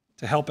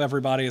to help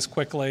everybody as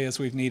quickly as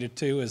we've needed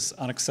to is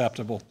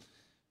unacceptable.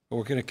 But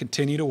we're going to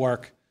continue to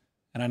work,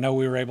 and I know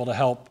we were able to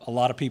help a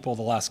lot of people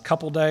the last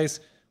couple days.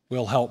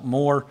 We'll help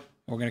more.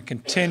 We're going to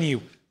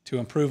continue to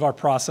improve our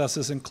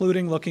processes,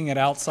 including looking at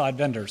outside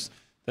vendors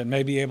that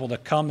may be able to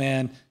come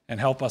in and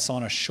help us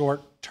on a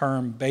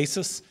short-term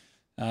basis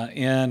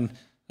in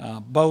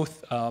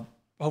both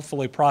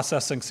hopefully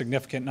processing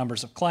significant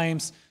numbers of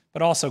claims,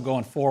 but also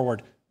going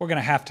forward, we're going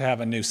to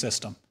have a new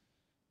system.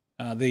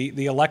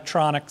 The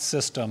electronic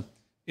system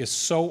is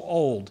so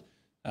old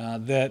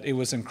that it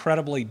was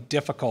incredibly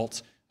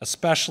difficult,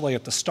 especially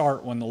at the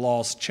start when the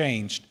laws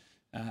changed.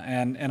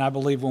 And I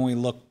believe when we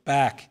look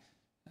back,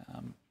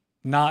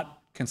 not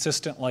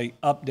consistently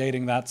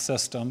updating that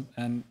system,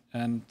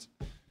 and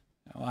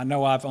I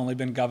know I've only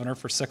been governor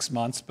for 6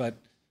 months, but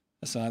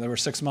there were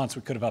 6 months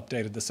we could have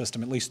updated the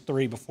system, at least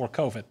 3 before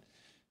COVID.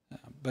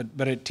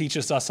 But it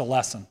teaches us a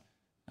lesson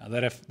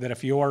that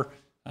if your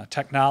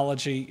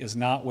technology is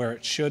not where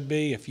it should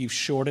be, if you've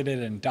shorted it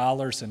in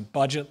dollars and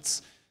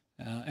budgets,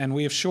 and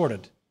we have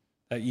shorted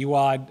that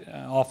UI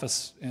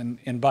office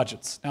in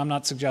budgets. Now, I'm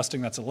not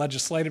suggesting that's a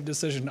legislative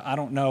decision. I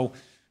don't know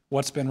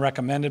what's been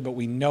recommended, but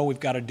we know we've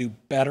got to do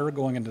better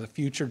going into the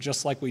future,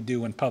 just like we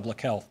do in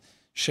public health.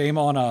 Shame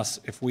on us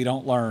if we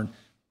don't learn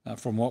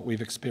from what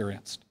we've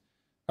experienced.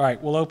 All right,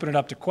 we'll open it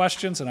up to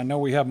questions, and I know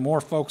we have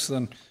more folks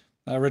than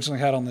I originally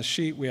had on the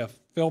sheet. We have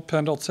Phil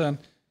Pendleton,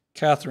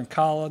 Catherine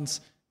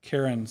Collins,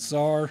 Karen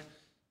Czar,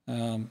 we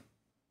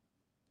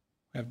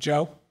have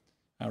Joe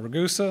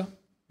Ragusa,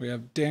 we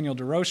have Daniel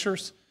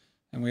DeRochers,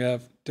 and we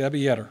have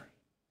Debbie Yetter.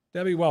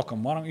 Debbie,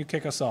 welcome. Why don't you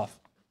kick us off?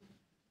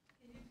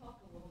 Can you talk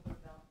a little bit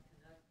about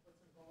Connect,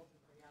 what's involved in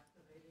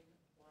reactivating,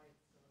 why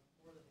it's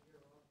more than a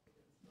year off to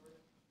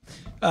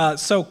get started?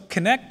 So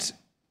Connect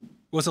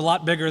was a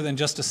lot bigger than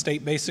just a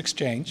state-based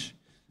exchange.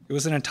 It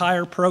was an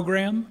entire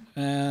program,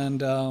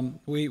 and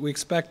we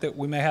expect that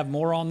we may have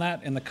more on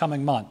that in the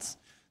coming months.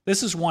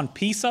 This is one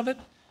piece of it,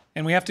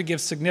 and we have to give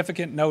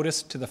significant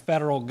notice to the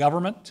federal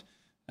government.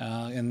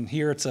 And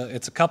here it's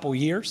a couple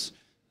years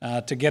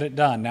to get it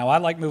done. Now, I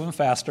like moving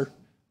faster.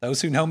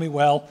 Those who know me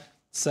well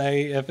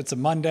say if it's a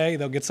Monday,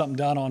 they'll get something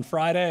done on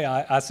Friday.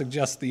 I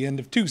suggest the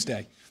end of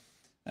Tuesday.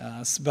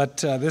 But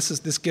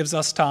this gives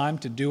us time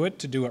to do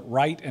it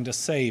right, and to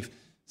save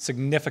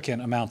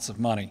significant amounts of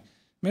money. I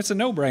mean, it's a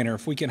no-brainer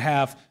if we can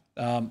have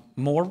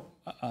more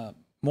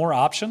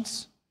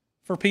options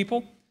for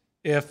people,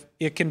 if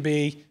it can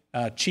be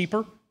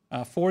cheaper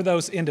for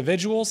those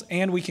individuals,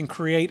 and we can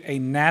create a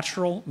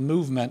natural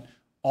movement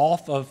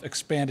off of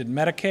expanded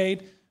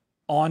Medicaid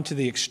onto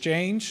the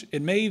exchange.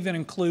 It may even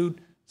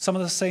include some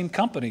of the same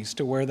companies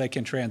to where they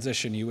can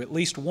transition you, at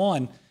least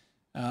one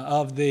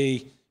of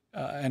the,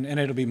 and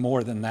it'll be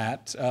more than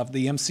that, of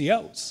the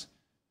MCOs.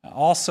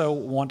 Also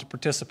want to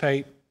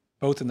participate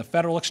both in the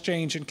federal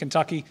exchange in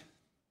Kentucky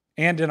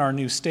and in our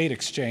new state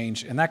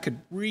exchange, and that could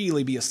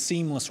really be a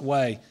seamless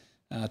way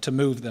to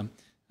move them.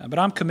 But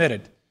I'm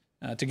committed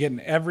to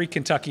getting every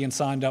Kentuckian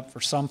signed up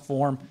for some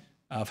form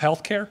of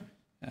health care.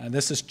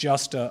 This is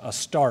just a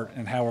start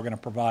in how we're going to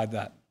provide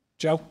that.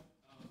 Joe?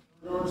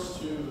 In regards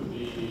to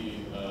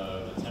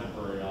the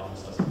temporary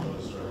office, I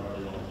suppose, or however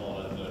you want to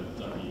call it, the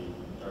Kentucky,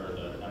 or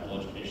the Capital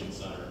Education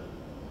Center,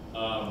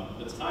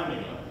 the timing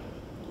of it,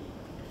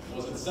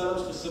 was it set up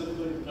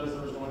specifically because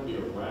there was going to be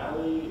a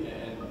rally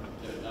and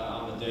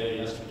on the day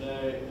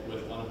yesterday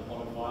with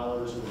unemployment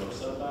filers who were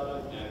upset about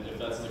it? And if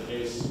that's the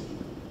case,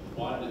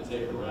 why did it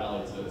take a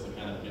rally to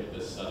kind of get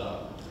this set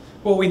up?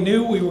 Well, we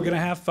knew we were going to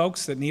have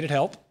folks that needed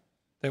help,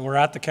 that were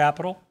at the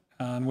Capitol,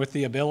 and with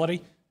the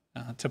ability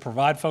to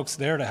provide folks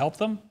there to help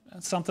them.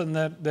 That's something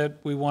that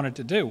we wanted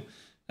to do.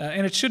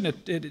 And it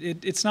shouldn't,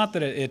 it's not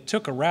that it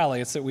took a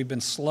rally, it's that we've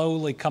been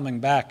slowly coming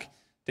back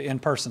to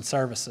in-person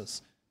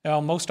services. You know,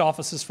 most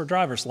offices for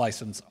driver's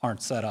license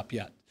aren't set up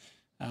yet.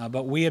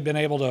 But we had been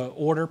able to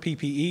order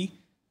PPE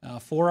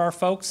for our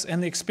folks,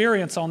 and the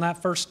experience on that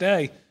first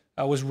day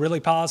was really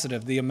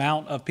positive. The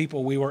amount of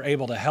people we were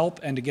able to help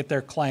and to get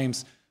their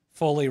claims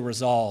fully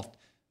resolved.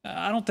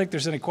 I don't think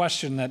there's any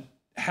question that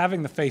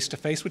having the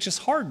face-to-face, which is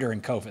hard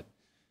during COVID.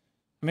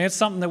 I mean, it's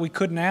something that we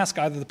couldn't ask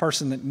either the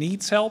person that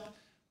needs help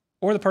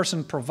or the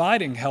person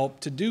providing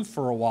help to do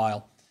for a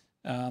while.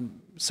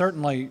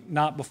 Certainly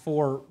not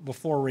before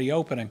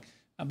reopening.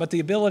 But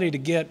the ability to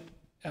get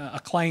a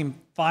claim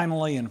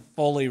finally and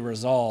fully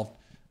resolved,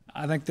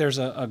 I think there's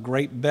a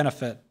great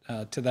benefit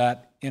to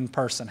that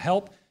in-person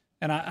help.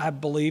 And I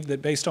believe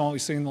that based on what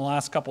we've seen in the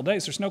last couple of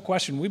days, there's no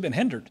question we've been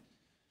hindered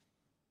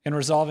in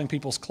resolving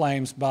people's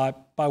claims by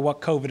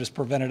what COVID has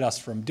prevented us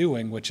from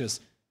doing, which is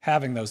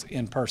having those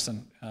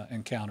in-person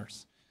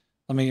encounters.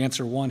 Let me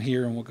answer one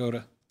here, and we'll go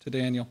to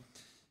Daniel.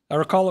 I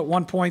recall at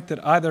one point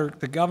that either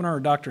the governor or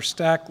Dr.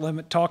 Stack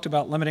talked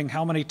about limiting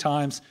how many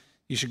times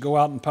you should go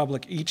out in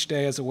public each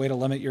day as a way to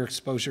limit your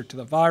exposure to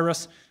the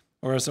virus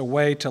or as a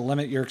way to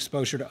limit your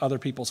exposure to other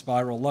people's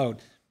viral load.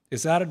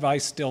 Is that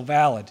advice still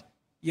valid?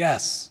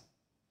 Yes.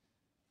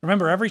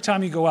 Remember, every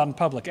time you go out in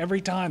public,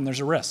 every time there's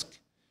a risk.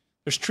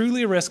 There's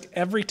truly a risk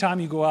every time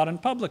you go out in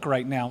public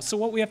right now. So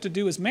what we have to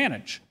do is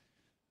manage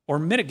or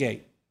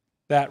mitigate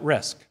that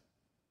risk.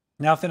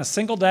 Now, if in a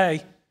single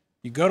day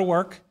you go to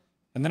work,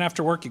 and then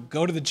after work you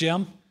go to the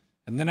gym,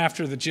 and then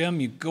after the gym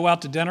you go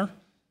out to dinner,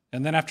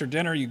 and then after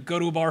dinner you go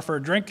to a bar for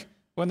a drink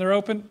when they're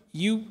open,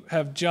 you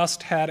have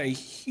just had a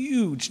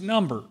huge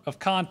number of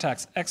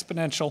contacts,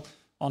 exponential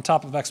on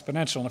top of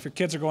exponential. And if your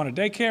kids are going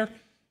to daycare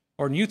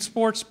or in youth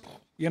sports,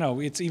 you know,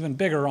 it's even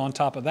bigger on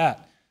top of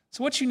that.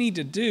 So what you need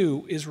to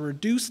do is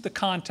reduce the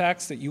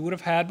contacts that you would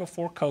have had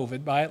before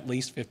COVID by at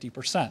least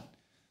 50%.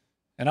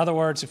 In other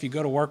words, if you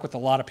go to work with a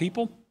lot of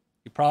people,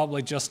 you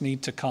probably just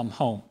need to come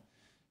home.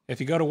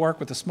 If you go to work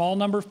with a small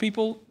number of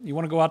people, you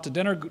want to go out to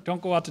dinner,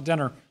 don't go out to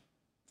dinner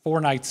 4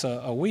 nights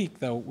a week,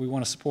 though we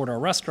want to support our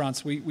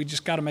restaurants. We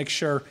just got to make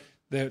sure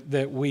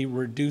that we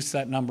reduce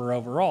that number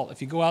overall.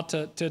 If you go out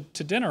to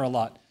dinner a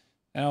lot,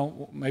 you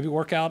know, maybe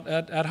work out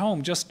at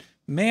home. Just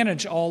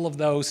manage all of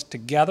those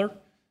together,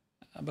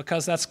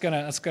 because that's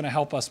gonna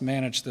help us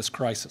manage this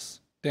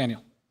crisis.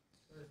 Daniel.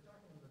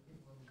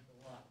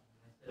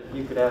 If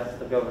you could ask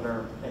the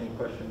governor any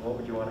question, what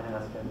would you want to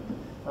ask him?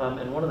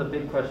 And one of the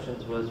big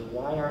questions was,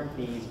 why aren't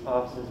these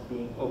offices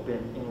being open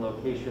in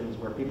locations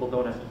where people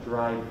don't have to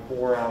drive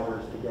 4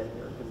 hours to get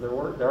there? Because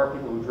there are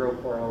people who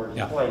drove 4 hours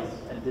twice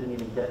and didn't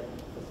even get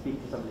to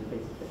speak to somebody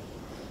face to face.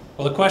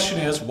 Well, the question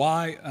is,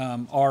 why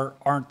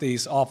aren't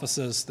these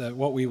offices that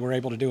what we were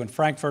able to do in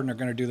Frankfurt and are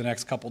going to do the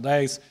next couple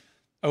days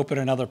open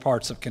in other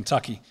parts of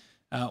Kentucky?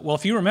 Well,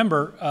 if you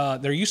remember,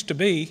 there used to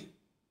be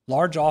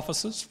large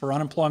offices for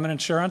unemployment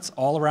insurance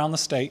all around the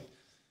state.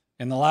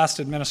 In the last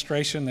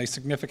administration, they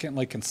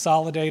significantly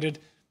consolidated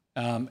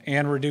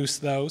and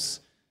reduced those.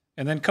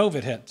 And then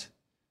COVID hit.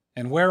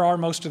 And where are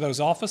most of those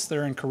offices?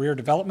 They're in career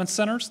development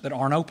centers that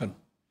aren't open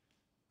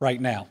right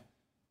now.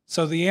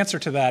 So the answer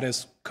to that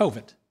is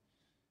COVID.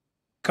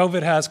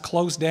 COVID has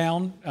closed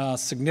down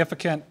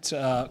significant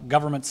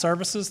government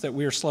services that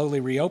we are slowly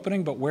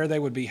reopening, but where they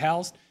would be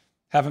housed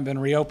haven't been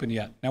reopened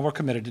yet. Now we're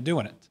committed to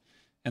doing it.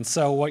 And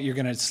so what you're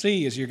going to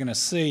see is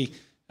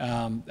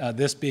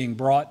this being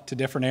brought to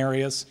different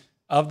areas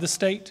of the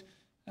state.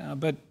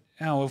 But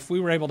if we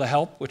were able to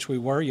help, which we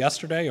were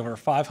yesterday, over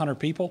 500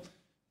 people,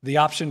 the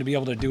option to be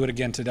able to do it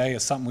again today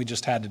is something we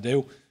just had to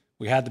do.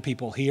 We had the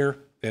people here.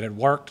 It had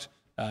worked.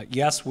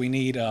 Yes, we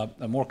need a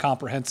more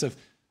comprehensive,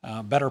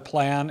 better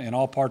plan in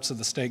all parts of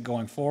the state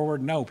going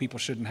forward. No, people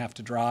shouldn't have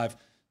to drive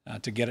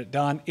to get it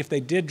done. If they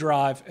did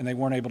drive and they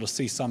weren't able to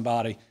see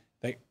somebody,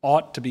 they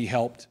ought to be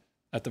helped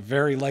at the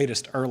very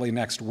latest early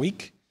next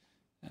week.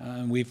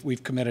 And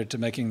we've committed to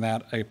making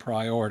that a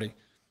priority.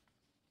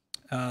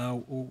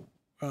 Tom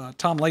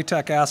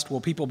Latek asked,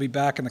 will people be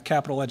back in the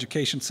Capital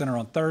Education Center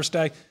on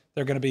Thursday?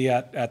 They're going to be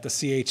at the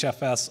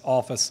CHFS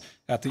office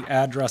at the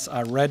address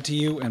I read to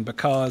you, and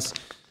because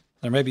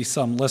there may be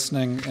some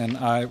listening and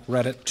I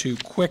read it too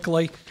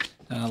quickly,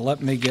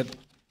 let me get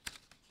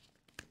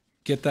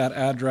that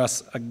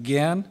address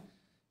again.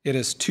 It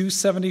is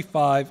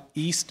 275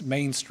 East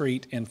Main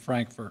Street in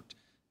Frankfurt,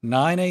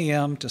 9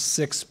 a.m. to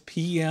 6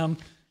 p.m.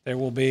 There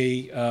will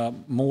be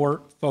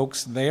more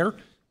folks there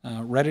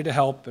ready to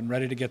help and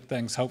ready to get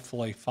things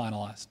hopefully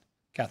finalized.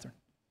 Catherine.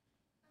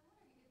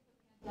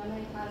 The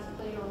pandemic has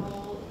played a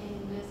role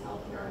in this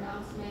healthcare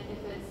announcement,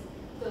 if it's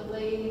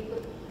delayed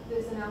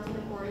this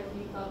announcement, or if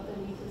you felt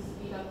the need to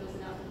speed up this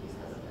announcement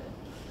because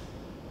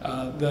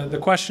of it? The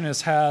question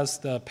is, has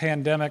the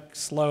pandemic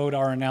slowed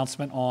our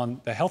announcement on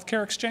the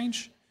healthcare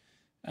exchange?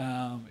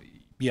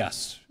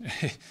 Yes.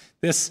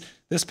 This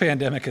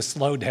pandemic has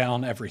slowed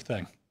down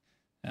everything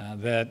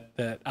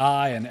that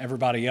I and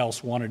everybody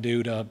else want to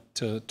do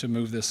to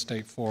move this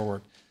state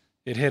forward.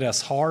 It hit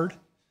us hard.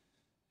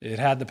 It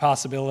had the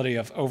possibility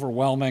of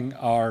overwhelming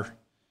our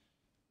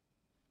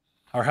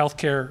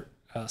healthcare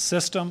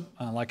system,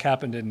 like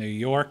happened in New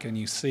York, and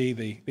you see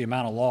the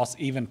amount of loss,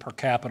 even per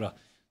capita,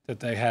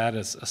 that they had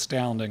is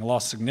astounding.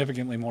 Lost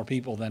significantly more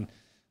people than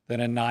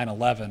in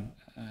 9/11,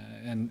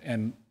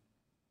 and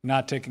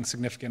not taking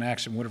significant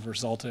action would have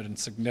resulted in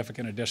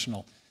significant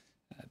additional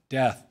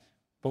death.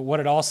 But what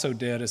it also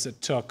did is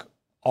it took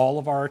all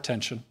of our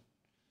attention,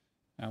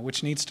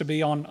 which needs to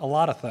be on a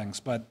lot of things,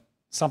 but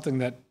something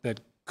that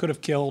could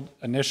have killed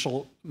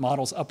initial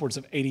models upwards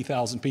of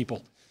 80,000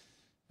 people.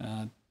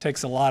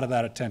 Takes a lot of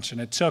that attention.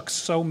 It took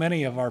so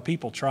many of our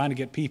people trying to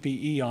get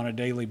PPE on a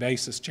daily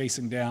basis,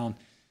 chasing down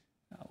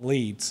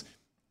leads.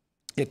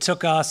 It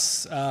took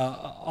us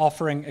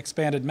offering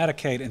expanded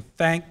Medicaid, and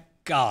thank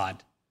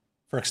God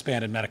for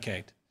expanded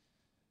Medicaid.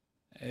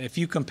 If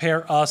you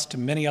compare us to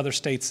many other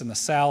states in the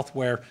South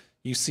where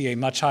you see a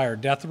much higher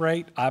death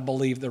rate, I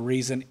believe the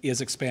reason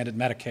is expanded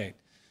Medicaid.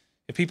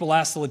 If people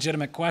ask the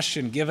legitimate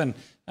question, given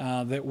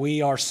that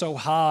we are so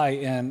high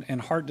in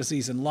heart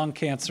disease and lung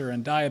cancer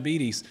and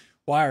diabetes,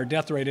 why our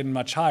death rate isn't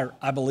much higher,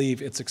 I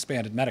believe it's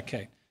expanded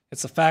Medicaid.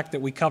 It's the fact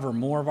that we cover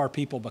more of our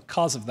people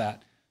because of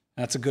that.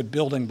 That's a good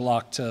building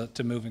block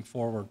to moving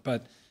forward.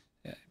 But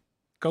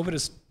COVID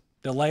is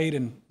delayed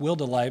and will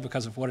delay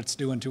because of what it's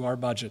doing to our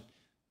budget.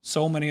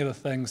 So many of the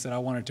things that I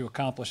wanted to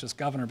accomplish as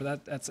governor,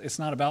 but it's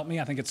not about me.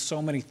 I think it's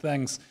so many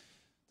things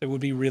that would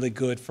be really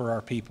good for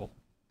our people.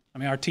 I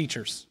mean, our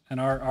teachers and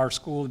our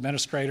school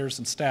administrators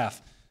and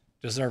staff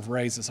deserve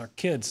raises. Our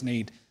kids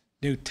need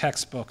new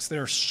textbooks.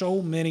 There are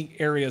so many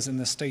areas in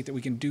this state that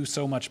we can do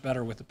so much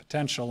better with the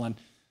potential, and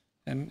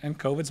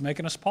COVID's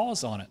making us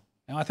pause on it.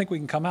 Now, I think we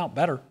can come out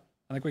better.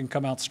 I think we can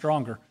come out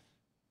stronger,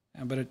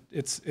 but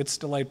it's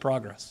delayed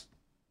progress.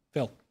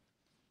 Phil.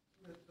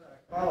 With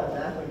college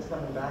athletes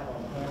coming back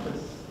on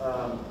campus,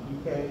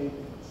 UK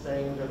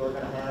saying that they're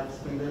going to have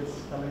students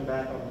coming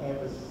back on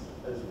campus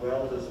as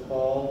well this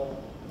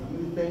fall.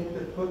 Do you think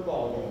that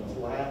football games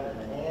will happen?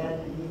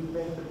 And do you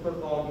think that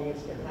football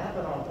games can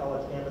happen on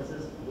college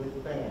campuses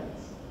with fans?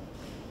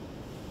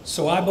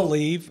 So I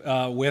believe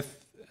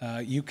with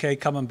UK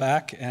coming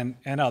back and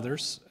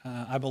others,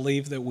 I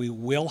believe that we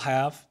will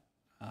have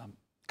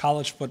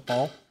college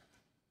football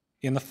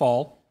in the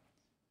fall,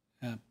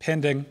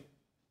 pending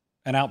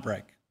an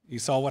outbreak. You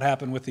saw what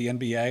happened with the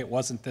NBA. It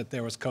wasn't that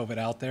there was COVID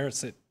out there,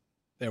 it's that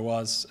there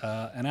was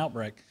an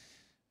outbreak.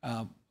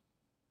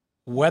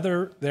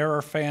 Whether there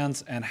are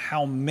fans and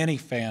how many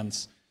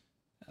fans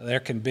there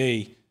can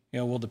be,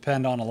 will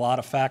depend on a lot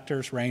of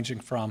factors, ranging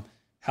from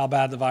how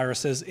bad the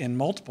virus is in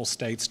multiple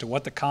states to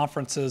what the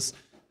conferences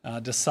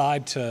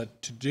decide to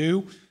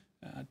do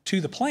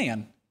to the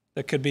plan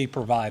that could be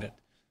provided.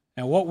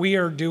 And what we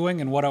are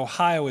doing and what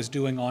Ohio is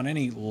doing on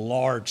any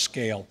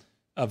large-scale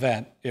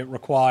event, it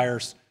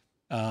requires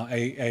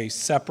a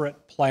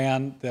separate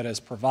plan that is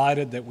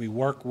provided, that we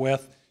work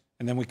with,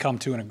 and then we come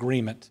to an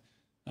agreement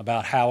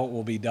about how it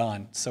will be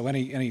done. So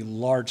any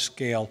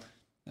large-scale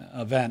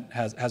event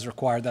has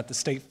required that, the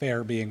state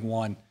fair being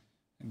one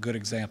good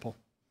example.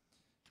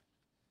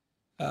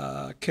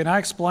 Can I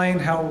explain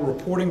how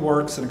reporting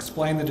works and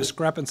explain the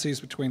discrepancies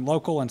between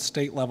local and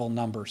state level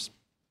numbers?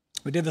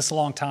 We did this a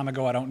long time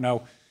ago. I don't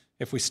know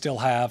if we still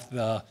have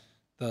the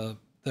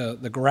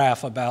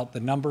graph about the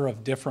number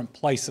of different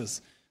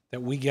places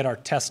that we get our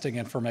testing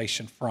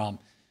information from.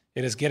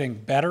 It is getting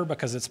better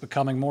because it's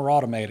becoming more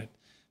automated.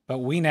 But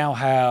we now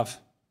have,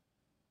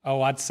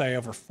 I'd say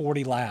over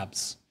 40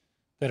 labs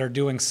that are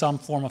doing some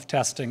form of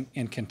testing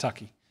in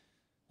Kentucky.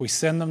 We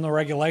send them the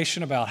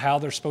regulation about how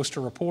they're supposed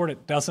to report.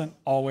 It doesn't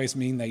always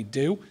mean they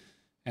do.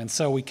 And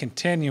so we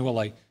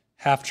continually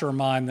have to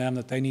remind them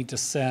that they need to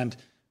send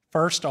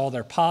first all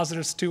their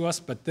positives to us,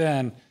 but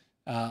then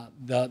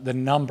the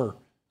number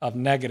of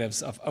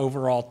negatives of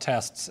overall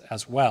tests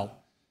as well.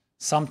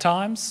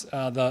 Sometimes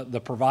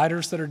the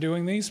providers that are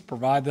doing these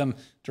provide them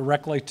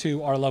directly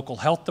to our local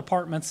health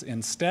departments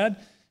instead,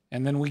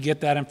 and then we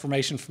get that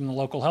information from the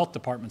local health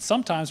department.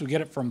 Sometimes we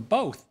get it from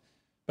both,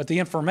 but the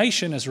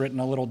information is written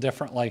a little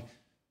differently,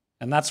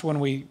 and that's when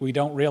we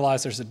don't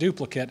realize there's a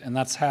duplicate, and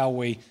that's how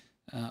we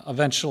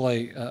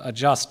eventually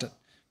adjust it.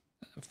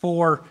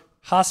 For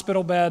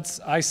hospital beds,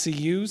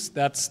 ICUs,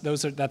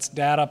 that's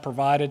data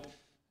provided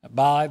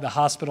by the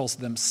hospitals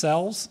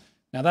themselves.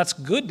 Now that's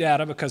good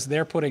data because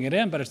they're putting it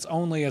in, but it's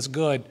only as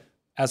good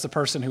as the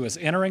person who is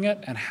entering it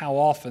and how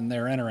often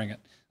they're entering it.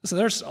 So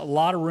there's a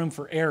lot of room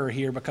for error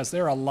here because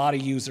there are a lot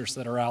of users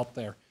that are out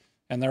there,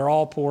 and they're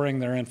all pouring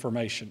their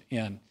information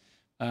in.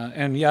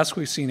 And yes,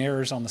 we've seen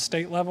errors on the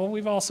state level.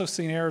 We've also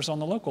seen errors on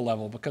the local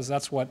level because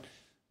that's what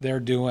they're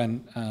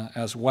doing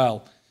as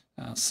well.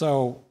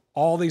 So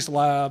all these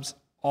labs,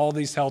 all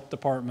these health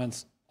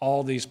departments,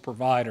 all these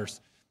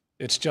providers,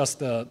 it's just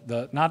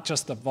not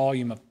just the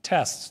volume of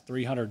tests,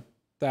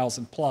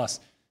 300,000 plus,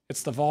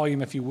 it's the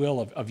volume, if you will,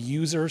 of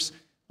users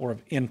or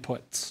of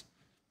inputs.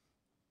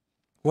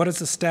 What is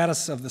the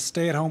status of the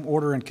stay-at-home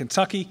order in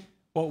Kentucky?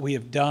 What we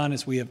have done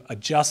is we have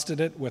adjusted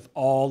it with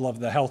all of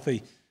the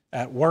healthy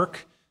at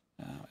work,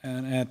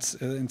 and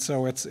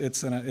so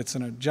it's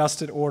an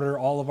adjusted order.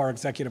 All of our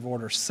executive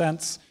orders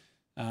since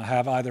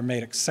have either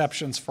made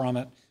exceptions from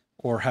it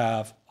or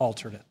have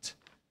altered it.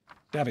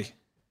 Debbie.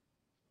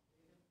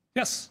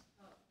 Yes.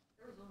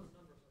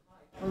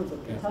 Numbers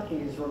of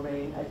Kentucky's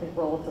remain, I think,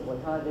 relatively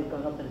high. They've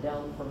gone up and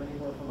down from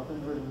anywhere from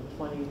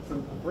 120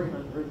 to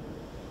 300.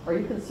 Are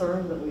you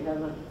concerned that we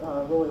haven't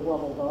really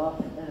leveled off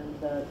and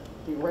that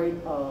the rate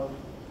of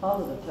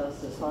positive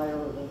tests is higher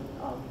than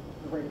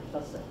the rate of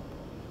testing?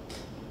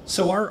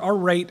 So our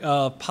rate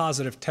of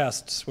positive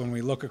tests when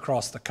we look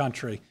across the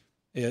country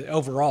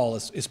overall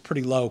is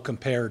pretty low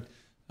compared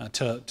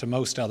to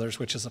most others,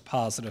 which is a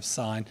positive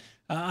sign.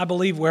 I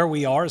believe where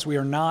we are is we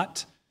are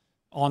not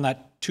on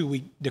that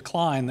 2-week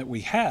decline that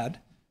we had.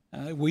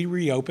 We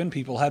reopened,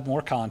 people had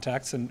more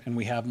contacts, and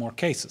we have more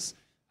cases.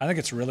 I think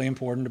it's really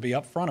important to be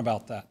upfront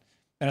about that.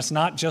 And it's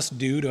not just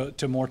due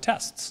to more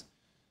tests.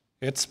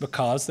 It's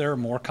because there are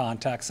more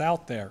contacts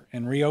out there.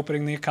 In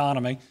reopening the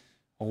economy,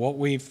 what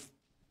we've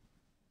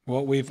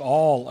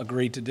all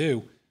agreed to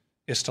do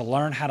is to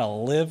learn how to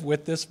live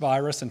with this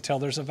virus until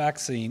there's a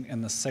vaccine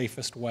in the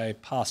safest way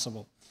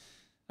possible.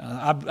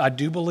 I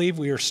do believe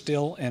we are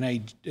still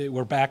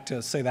we're back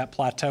to, say, that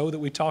plateau that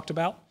we talked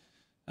about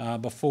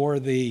before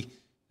the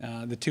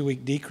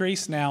 2-week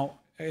decrease. Now,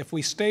 if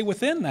we stay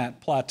within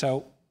that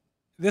plateau,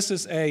 this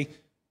is a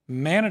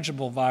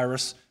manageable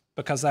virus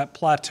because that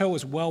plateau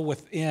is well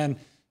within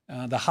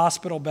the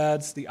hospital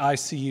beds, the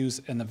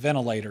ICUs, and the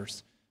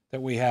ventilators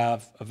that we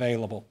have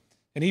available.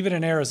 And even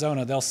in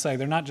Arizona, they'll say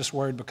they're not just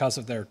worried because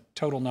of their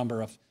total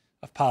number of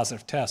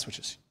positive tests, which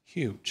is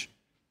huge.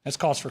 That's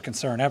cause for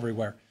concern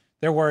everywhere.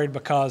 They're worried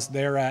because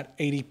they're at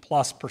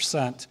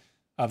 80+%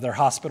 of their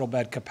hospital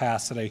bed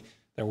capacity.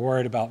 They're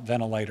worried about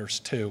ventilators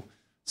too.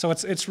 So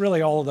it's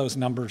really all of those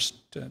numbers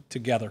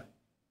together.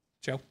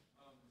 Joe?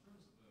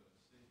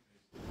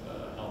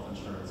 Health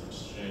insurance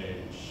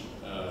exchange,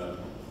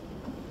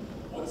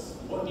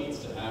 what needs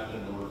to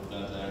happen in order for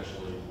that to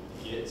actually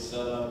get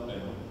set up,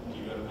 and do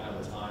you have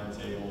a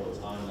timetable or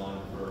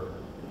timeline for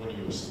when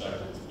you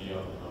expect it to be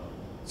up and running?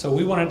 So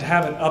we wanted to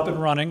have it up and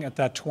running at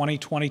that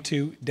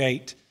 2022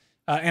 date.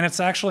 And it's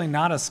actually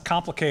not as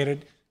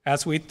complicated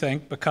as we'd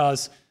think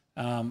because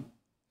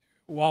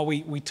while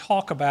we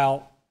talk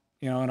about,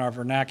 in our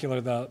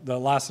vernacular, the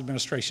last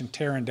administration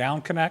tearing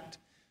down Connect,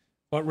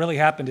 what really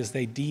happened is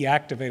they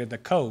deactivated the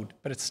code,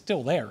 but it's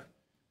still there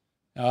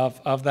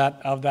of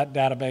that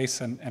database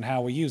and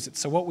how we use it.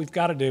 So what we've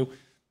got to do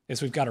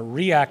is we've got to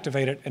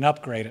reactivate it and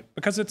upgrade it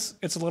because it's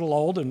a little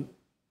old, and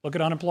look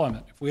at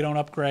unemployment. If we don't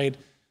upgrade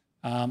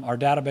our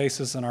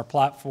databases and our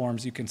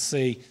platforms, you can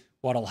see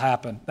what'll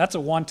happen. That's a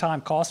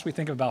one-time cost. We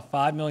think of about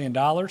 $5 million.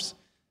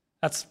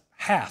 That's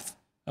half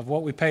of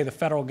what we pay the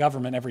federal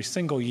government every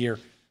single year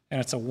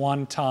and it's a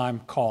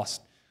one-time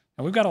cost.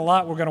 And we've got a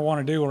lot we're going to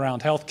want to do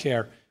around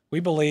healthcare. We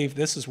believe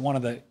this is one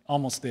of the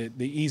almost the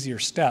easier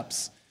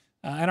steps.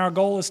 And our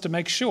goal is to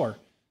make sure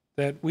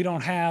that we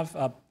don't have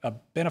a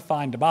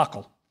benefine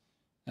debacle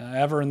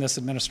ever in this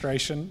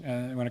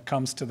administration when it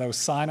comes to those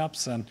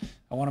signups. And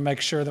I want to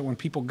make sure that when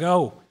people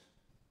go,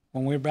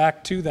 when we're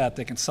back to that,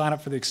 they can sign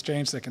up for the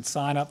exchange, they can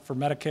sign up for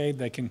Medicaid,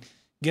 they can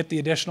get the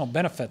additional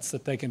benefits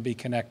that they can be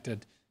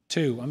connected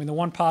to. I mean, the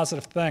one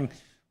positive thing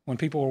when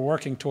people were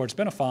working towards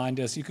Benefine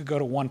is you could go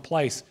to one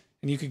place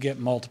and you could get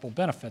multiple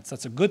benefits.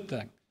 That's a good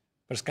thing,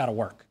 but it's got to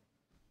work.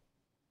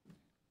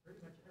 Pretty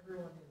much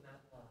everyone in that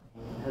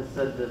line has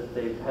said that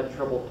they've had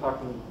trouble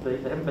talking,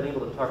 they haven't been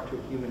able to talk to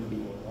a human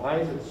being. Why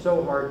is it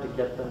so hard to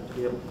get them to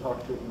be able to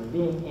talk to a human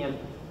being? And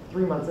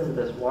 3 months into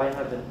this, why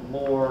haven't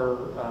more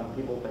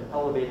people been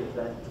elevated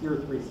to that Tier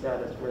 3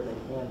 status where they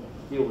can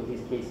deal with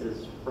these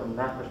cases from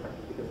that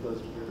perspective, because those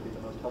appear to be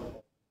the most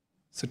helpful?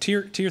 So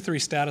tier 3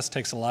 status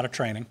takes a lot of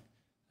training,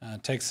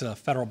 takes a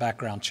federal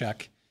background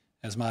check,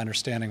 as my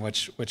understanding,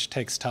 which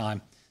takes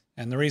time.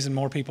 And the reason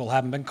more people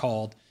haven't been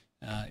called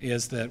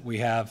is that we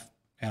have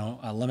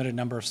a limited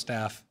number of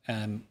staff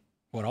and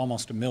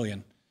almost 1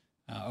 million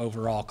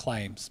overall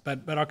claims.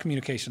 But our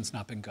communication's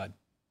not been good.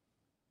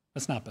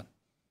 It's not been.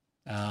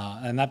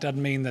 And that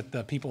doesn't mean that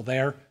the people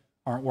there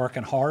aren't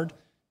working hard,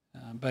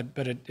 but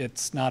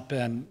it's not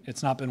been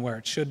where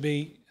it should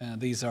be.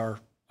 These are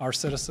our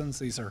citizens.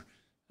 These are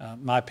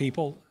my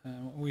people.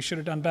 We should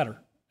have done better,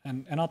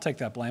 and I'll take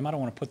that blame. I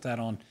don't want to put that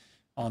on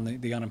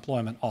the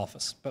unemployment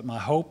office. But my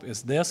hope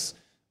is this,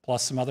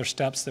 plus some other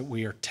steps that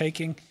we are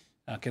taking,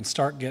 can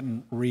start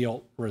getting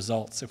real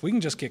results. If we can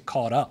just get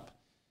caught up,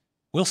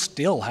 we'll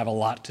still have a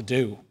lot to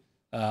do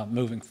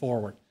moving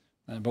forward.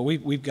 But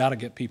we've got to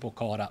get people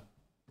caught up.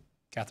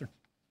 Catherine?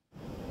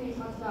 You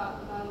talked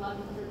about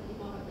 1,100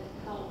 people have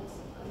been helped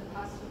in the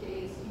past 2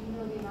 days. Do you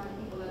know the amount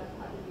of people that have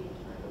had to be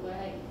turned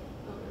away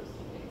over those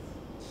 2 days?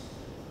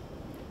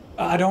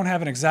 I don't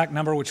have an exact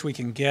number which we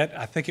can get.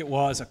 I think it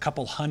was a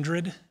couple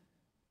hundred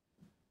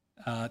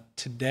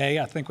today.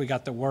 I think we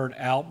got the word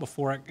out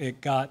before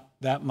it got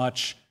that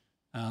much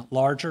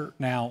larger.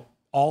 Now,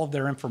 all of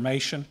their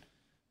information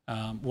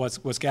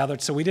was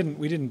gathered, so we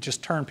didn't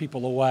just turn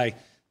people away.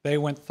 They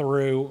went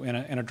through in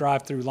a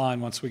drive-through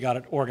line once we got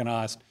it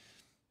organized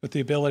with the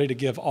ability to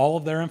give all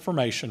of their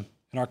information.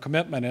 And our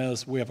commitment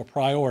is we have a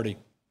priority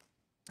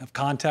of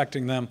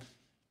contacting them,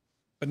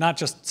 but not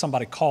just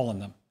somebody calling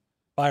them,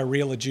 by a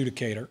real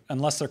adjudicator,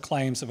 unless their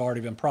claims have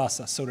already been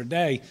processed. So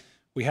today,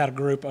 we had a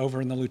group over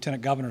in the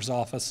Lieutenant Governor's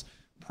office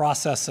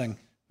processing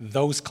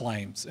those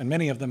claims, and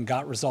many of them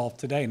got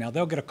resolved today. Now,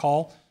 they'll get a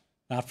call,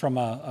 not from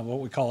what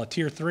we call a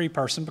Tier 3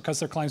 person,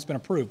 because their claim's been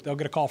approved. They'll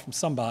get a call from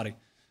somebody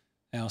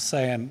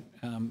saying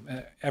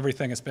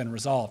everything has been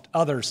resolved.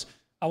 Others,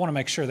 I want to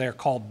make sure they're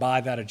called by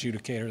that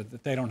adjudicator,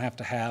 that they don't have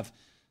to have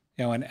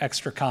an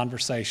extra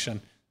conversation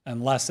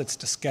unless it's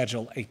to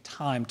schedule a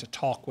time to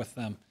talk with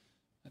them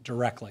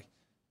directly.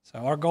 So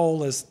our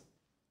goal is,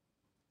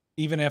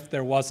 even if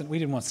there wasn't, we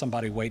didn't want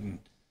somebody waiting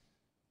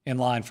in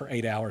line for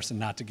 8 hours and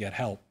not to get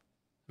help.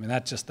 I mean,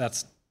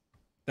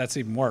 that's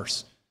even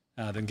worse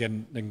than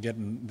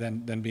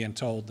being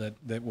told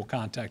that we'll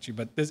contact you.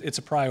 But it's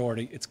a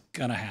priority. It's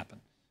going to happen.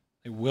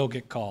 They will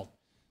get called.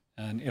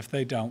 And if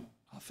they don't,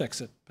 I'll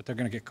fix it. But they're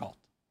going to get called.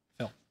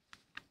 Phil.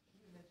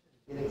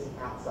 You mentioned getting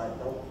some outside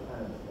help for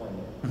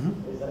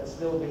unemployment. Is that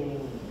still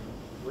being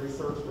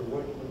researched, or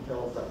what can you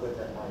tell us about what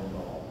that might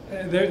involve?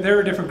 There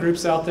are different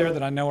groups out there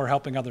that I know are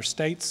helping other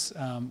states.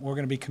 We're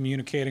going to be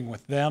communicating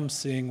with them,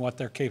 seeing what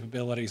their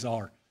capabilities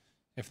are.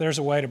 If there's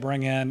a way to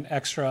bring in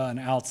extra and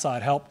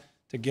outside help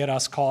to get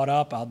us caught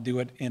up, I'll do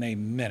it in a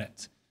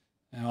minute.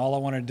 And all I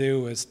want to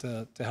do is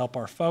to help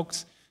our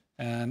folks.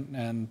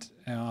 And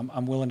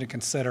I'm willing to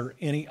consider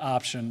any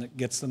option that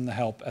gets them the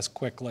help as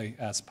quickly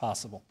as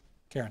possible.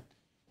 Karen.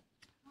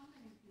 How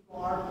many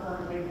people are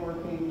currently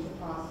working to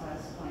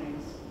process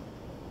claims?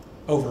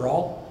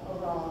 Overall?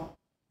 Overall.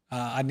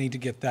 I need to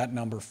get that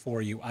number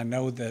for you. I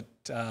know that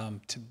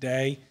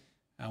today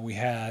we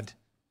had,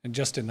 and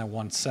just in the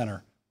one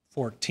center,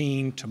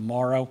 14.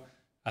 Tomorrow,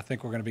 I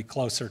think we're going to be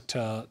closer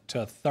to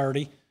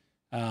 30.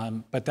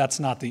 But that's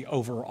not the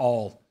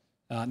overall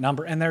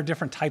number. And there are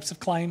different types of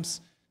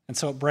claims. And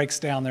so it breaks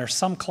down. There are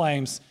some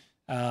claims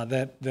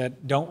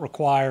that don't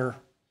require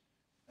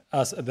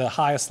the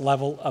highest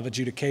level of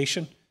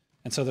adjudication.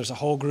 And so there's a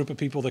whole group of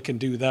people that can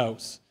do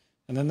those.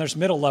 And then there's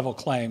middle level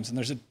claims, and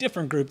there's a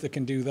different group that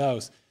can do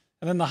those.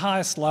 And then the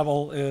highest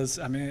level is,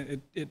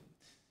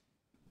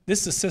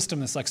 this is a system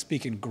that's like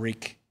speaking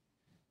Greek.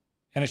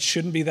 And it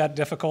shouldn't be that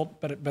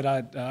difficult, but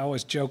I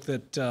always joke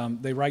that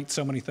they write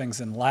so many things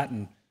in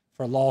Latin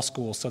for law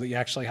school so that you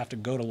actually have to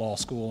go to law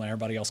school and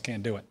everybody else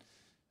can't do it.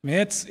 I mean,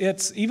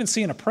 it's even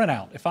seeing a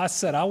printout. If I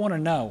said, I want to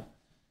know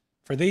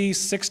for these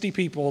 60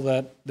 people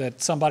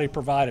that somebody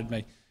provided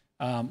me,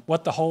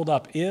 what the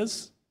holdup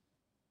is,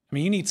 I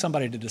mean, you need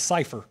somebody to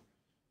decipher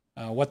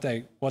what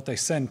they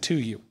send to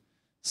you.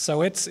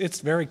 So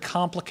it's very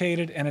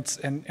complicated,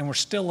 and we're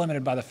still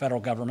limited by the federal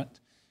government.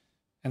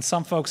 And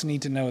some folks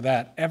need to know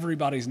that.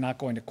 Everybody's not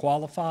going to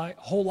qualify.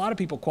 A whole lot of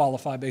people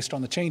qualify based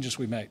on the changes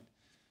we made.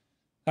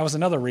 That was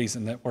another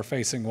reason that we're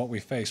facing what we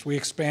faced. We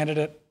expanded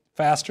it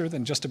faster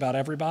than just about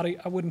everybody.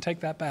 I wouldn't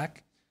take that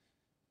back,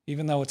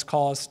 even though it's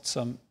caused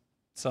some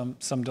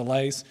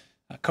delays.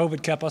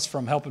 COVID kept us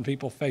from helping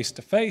people face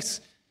to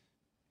face,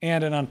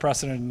 and an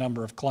unprecedented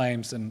number of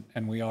claims, and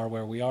we are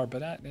where we are.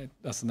 But it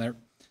doesn't.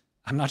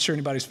 I'm not sure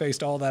anybody's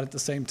faced all that at the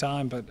same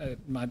time. But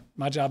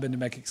my job isn't to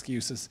make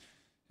excuses.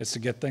 It's to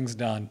get things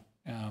done.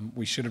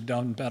 We should have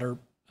done better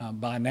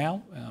by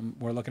now.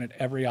 We're looking at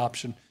every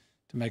option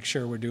to make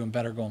sure we're doing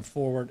better going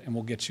forward, and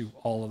we'll get you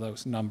all of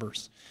those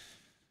numbers.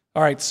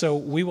 All right, so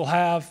we will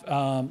have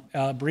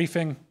a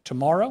briefing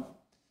tomorrow,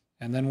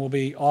 and then we'll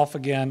be off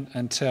again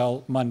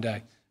until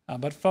Monday.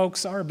 But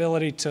folks, our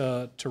ability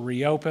to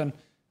reopen,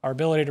 our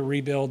ability to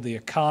rebuild the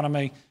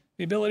economy,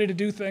 the ability to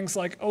do things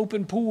like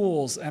open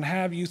pools and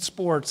have youth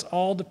sports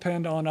all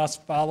depend on us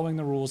following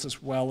the rules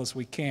as well as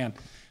we can.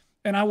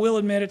 And I will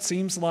admit, it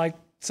seems like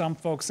some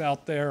folks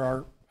out there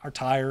are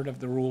tired of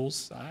the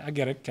rules. I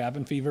get it.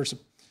 Cabin fever's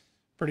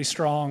pretty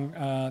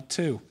strong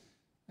too.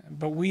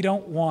 But we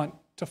don't want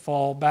to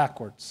fall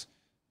backwards.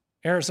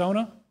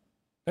 Arizona,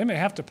 they may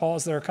have to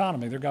pause their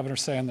economy. Their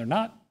governor's saying they're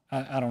not.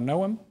 I don't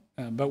know him.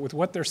 But with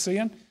what they're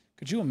seeing,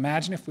 could you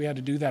imagine if we had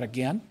to do that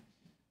again?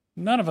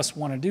 None of us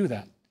want to do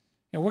that.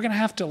 We're going to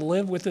have to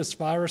live with this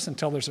virus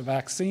until there's a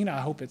vaccine. I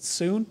hope it's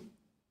soon.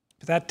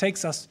 But that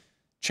takes us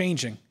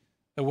changing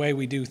the way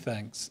we do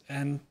things.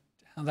 And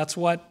that's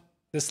what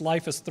this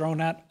life has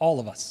thrown at all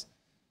of us.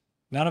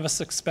 None of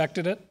us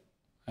expected it.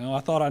 I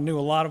thought I knew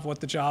a lot of what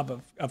the job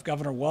of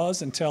governor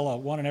was until a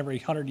 1 in every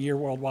 100-year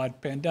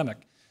worldwide pandemic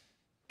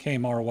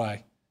came our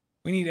way.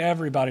 We need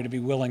everybody to be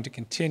willing to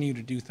continue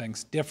to do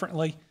things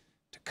differently,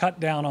 to cut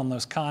down on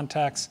those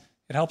contacts.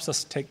 It helps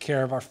us take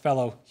care of our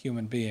fellow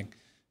human being.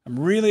 I'm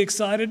really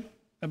excited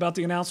about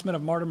the announcement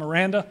of Marta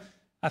Miranda.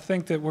 I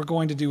think that we're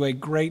going to do a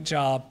great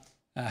job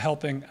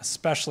helping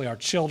especially our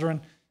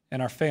children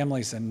and our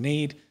families in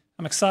need.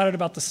 I'm excited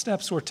about the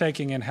steps we're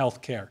taking in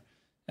healthcare.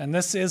 And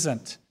this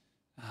isn't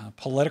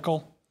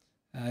political.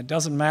 It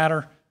doesn't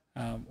matter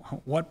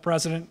what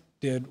president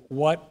did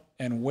what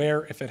and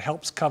where. If it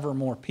helps cover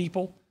more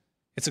people,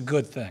 it's a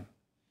good thing.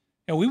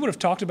 We would have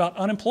talked about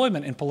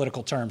unemployment in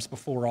political terms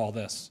before all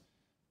this.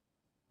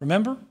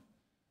 Remember?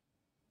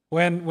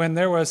 When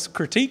there was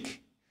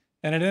critique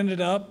and it ended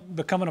up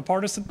becoming a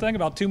partisan thing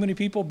about too many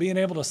people being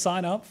able to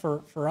sign up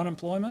for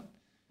unemployment?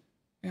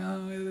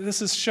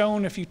 This is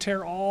shown if you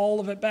tear all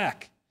of it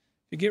back,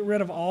 if you get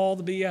rid of all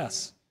the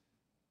BS.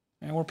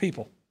 And we're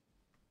people.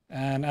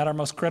 And at our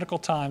most critical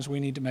times, we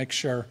need to make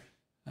sure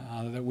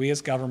that we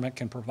as government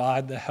can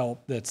provide the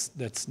help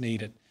that's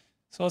needed.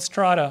 So let's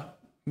try to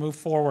move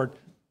forward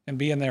and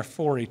be in there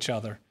for each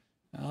other.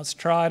 Let's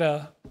try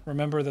to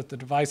remember that the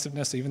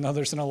divisiveness, even though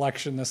there's an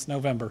election this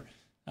November,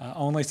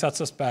 only sets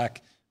us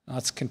back.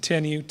 Let's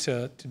continue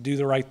to do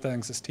the right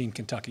things as Team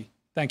Kentucky.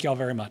 Thank you all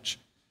very much.